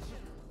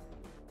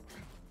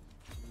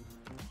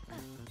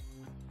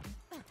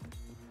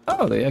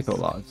 Oh, the echo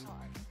logs.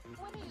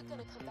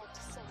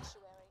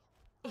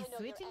 Is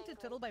switching to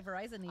Total by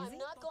Verizon easy?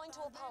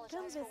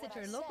 Come visit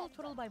your local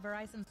Total by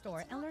Verizon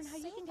store and learn how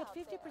you can get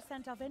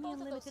 50% off any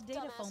unlimited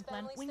data phone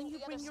plan when you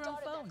bring your own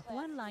phone.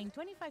 One line,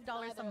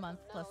 $25 a month,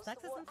 plus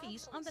taxes and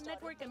fees on the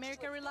network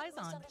America relies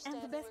on.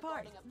 And the best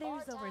part,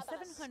 there's over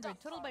 700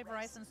 Total by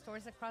Verizon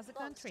stores across the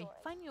country.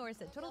 Find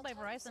yours at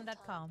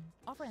totalbyverizon.com.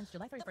 Offer ends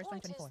July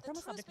 31st, 2024.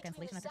 Promo subject to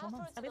cancellation after 12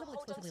 months. Available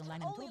exclusively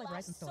online and Total by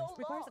Verizon stores.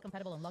 Requires a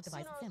compatible unlocked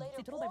device with SIM.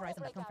 See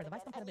totalbyverizon.com for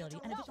device compatibility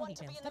and additional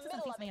details. Taxes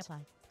and fees may apply.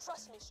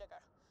 Trust me, sugar.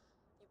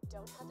 You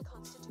don't have the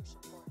constitution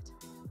for it.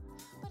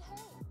 But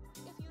hey,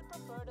 if you'd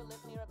prefer to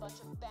live near a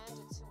bunch of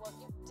bandits who want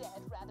you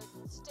dead rather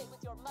than stay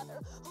with your mother,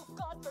 who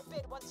God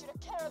forbid wants you to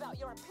care about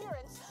your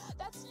appearance,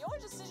 that's your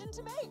decision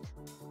to make.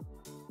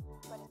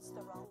 But it's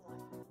the wrong one.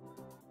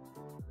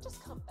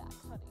 Just come back,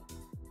 honey.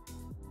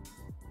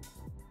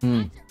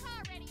 Got your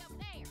car ready over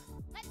there.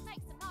 Let's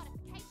make some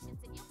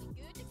modifications and you'll be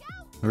good to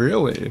go.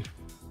 Really?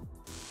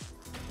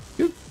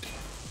 Good.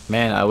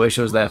 Man, I wish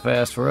it was that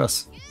fast for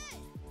us.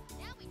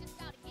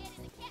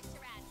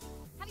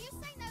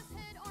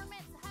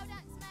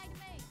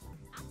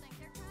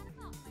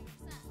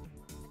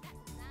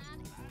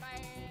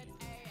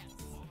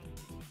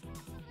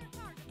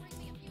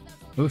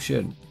 Oh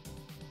shit.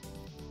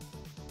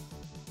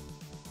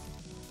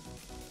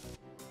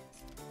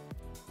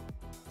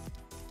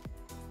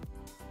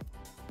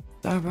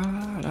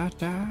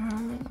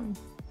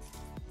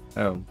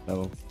 Oh,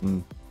 oh.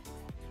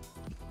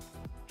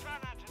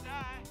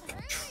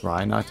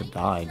 Try not to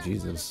die,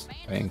 Jesus.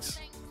 Thanks.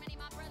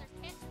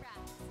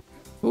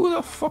 Who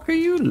the fuck are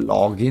you,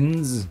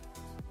 Loggins?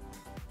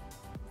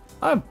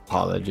 I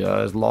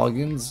apologize,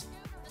 Loggins.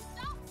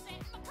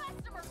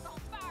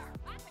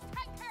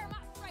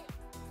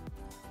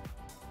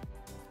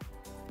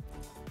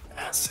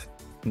 Acid.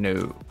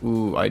 No.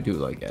 Ooh, I do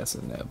like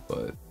acid now,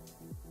 but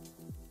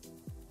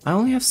I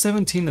only have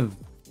 17 of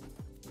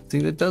See,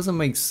 that doesn't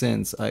make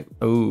sense. I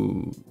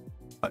do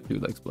like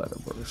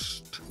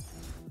Splatterburst.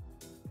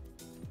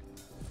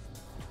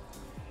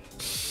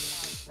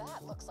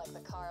 That looks like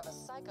the car of a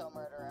psycho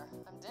murderer.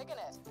 I'm digging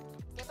it.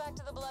 Get back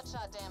to the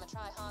Bloodshot Dam and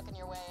try honking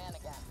your way in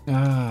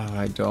again.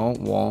 I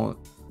don't want.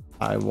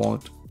 I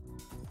won't.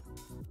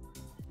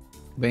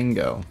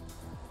 Bingo.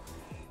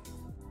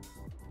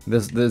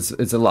 This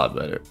it's a lot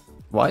better.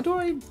 Why do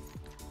I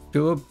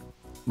do a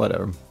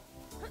whatever?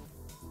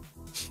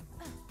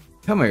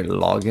 Come here,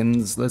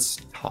 Loggins. Let's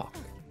talk.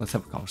 Let's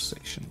have a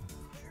conversation.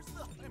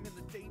 I'm in the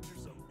danger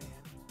zone, man.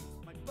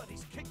 My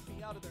buddies kicked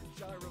me out of their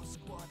gyro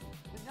squad,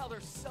 and now they're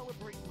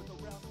celebrating with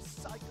a round of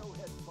psycho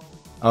head bowling.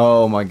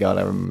 Oh my god,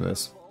 I remember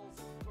this.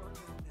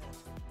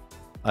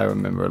 I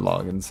remember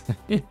Loggins.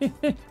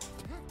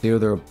 Steal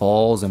their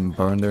balls and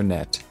burn their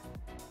net.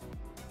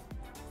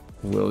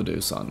 Will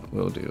do, son.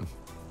 Will do.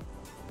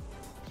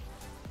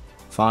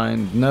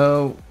 Fine.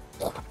 No.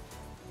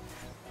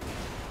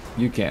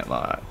 You can't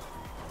lie.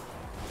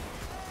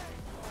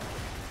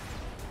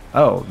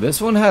 Oh, this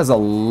one has a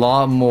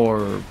lot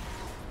more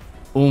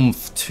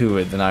oomph to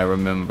it than I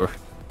remember.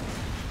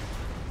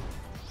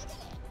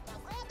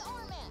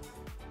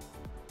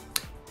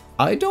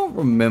 I don't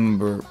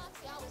remember.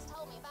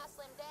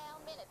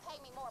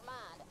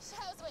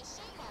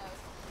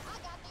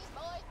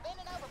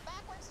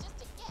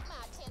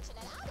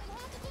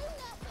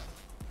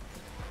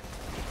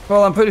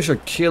 Well, I'm pretty sure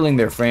killing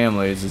their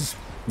families is,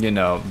 you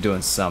know,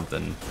 doing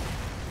something.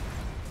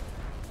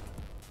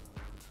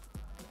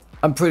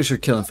 I'm pretty sure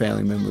killing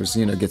family members,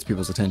 you know, gets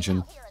people's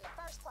attention.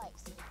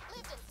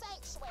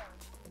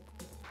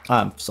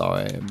 I'm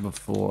sorry,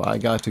 before I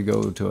got to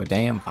go to a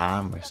damn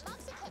farmer's.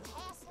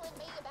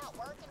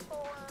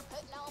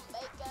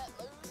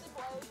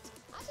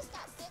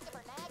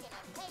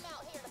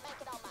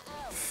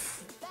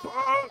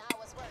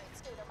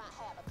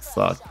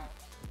 Fuck.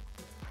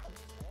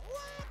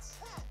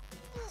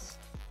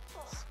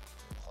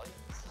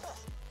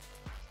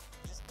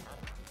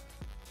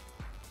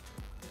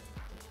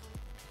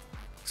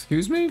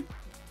 Excuse me?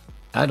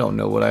 I don't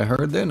know what I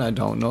heard then. I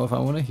don't know if I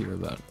want to hear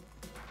about it.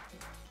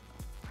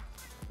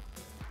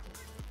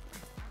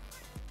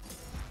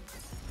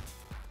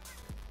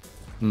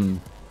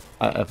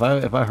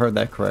 If I heard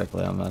that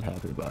correctly, I'm not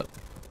happy about it.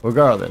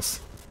 Regardless,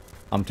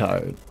 I'm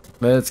tired.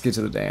 Let's get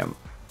to the dam.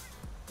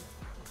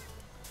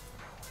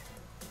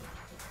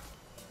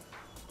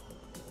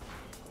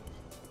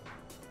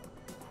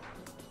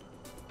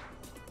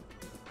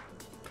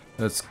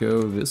 Let's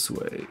go this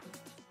way.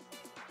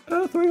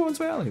 31's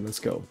Valley, let's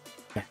go.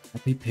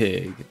 Happy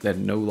pig that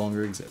no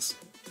longer exists.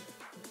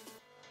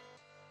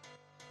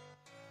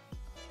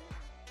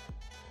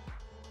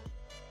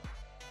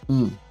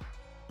 Ooh,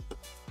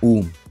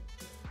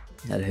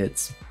 that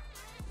hits.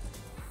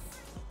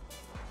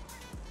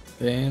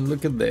 And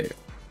look at there.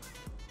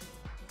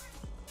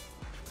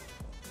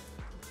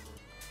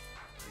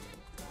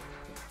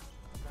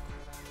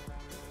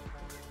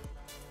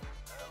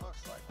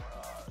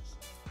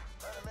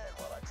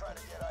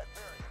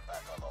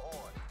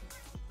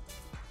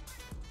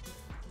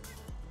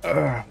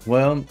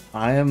 Well,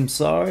 I am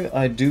sorry.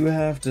 I do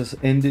have to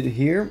end it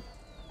here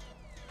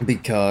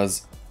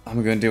because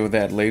I'm going to deal with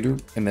that later,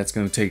 and that's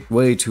going to take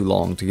way too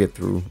long to get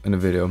through in a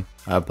video.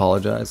 I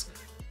apologize.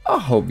 I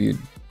hope you...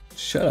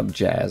 Shut up,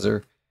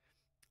 Jazzer.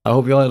 I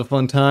hope you all had a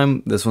fun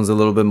time. This one's a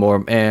little bit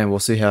more, and we'll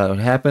see how it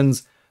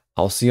happens.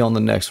 I'll see you on the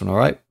next one,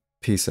 alright?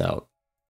 Peace out.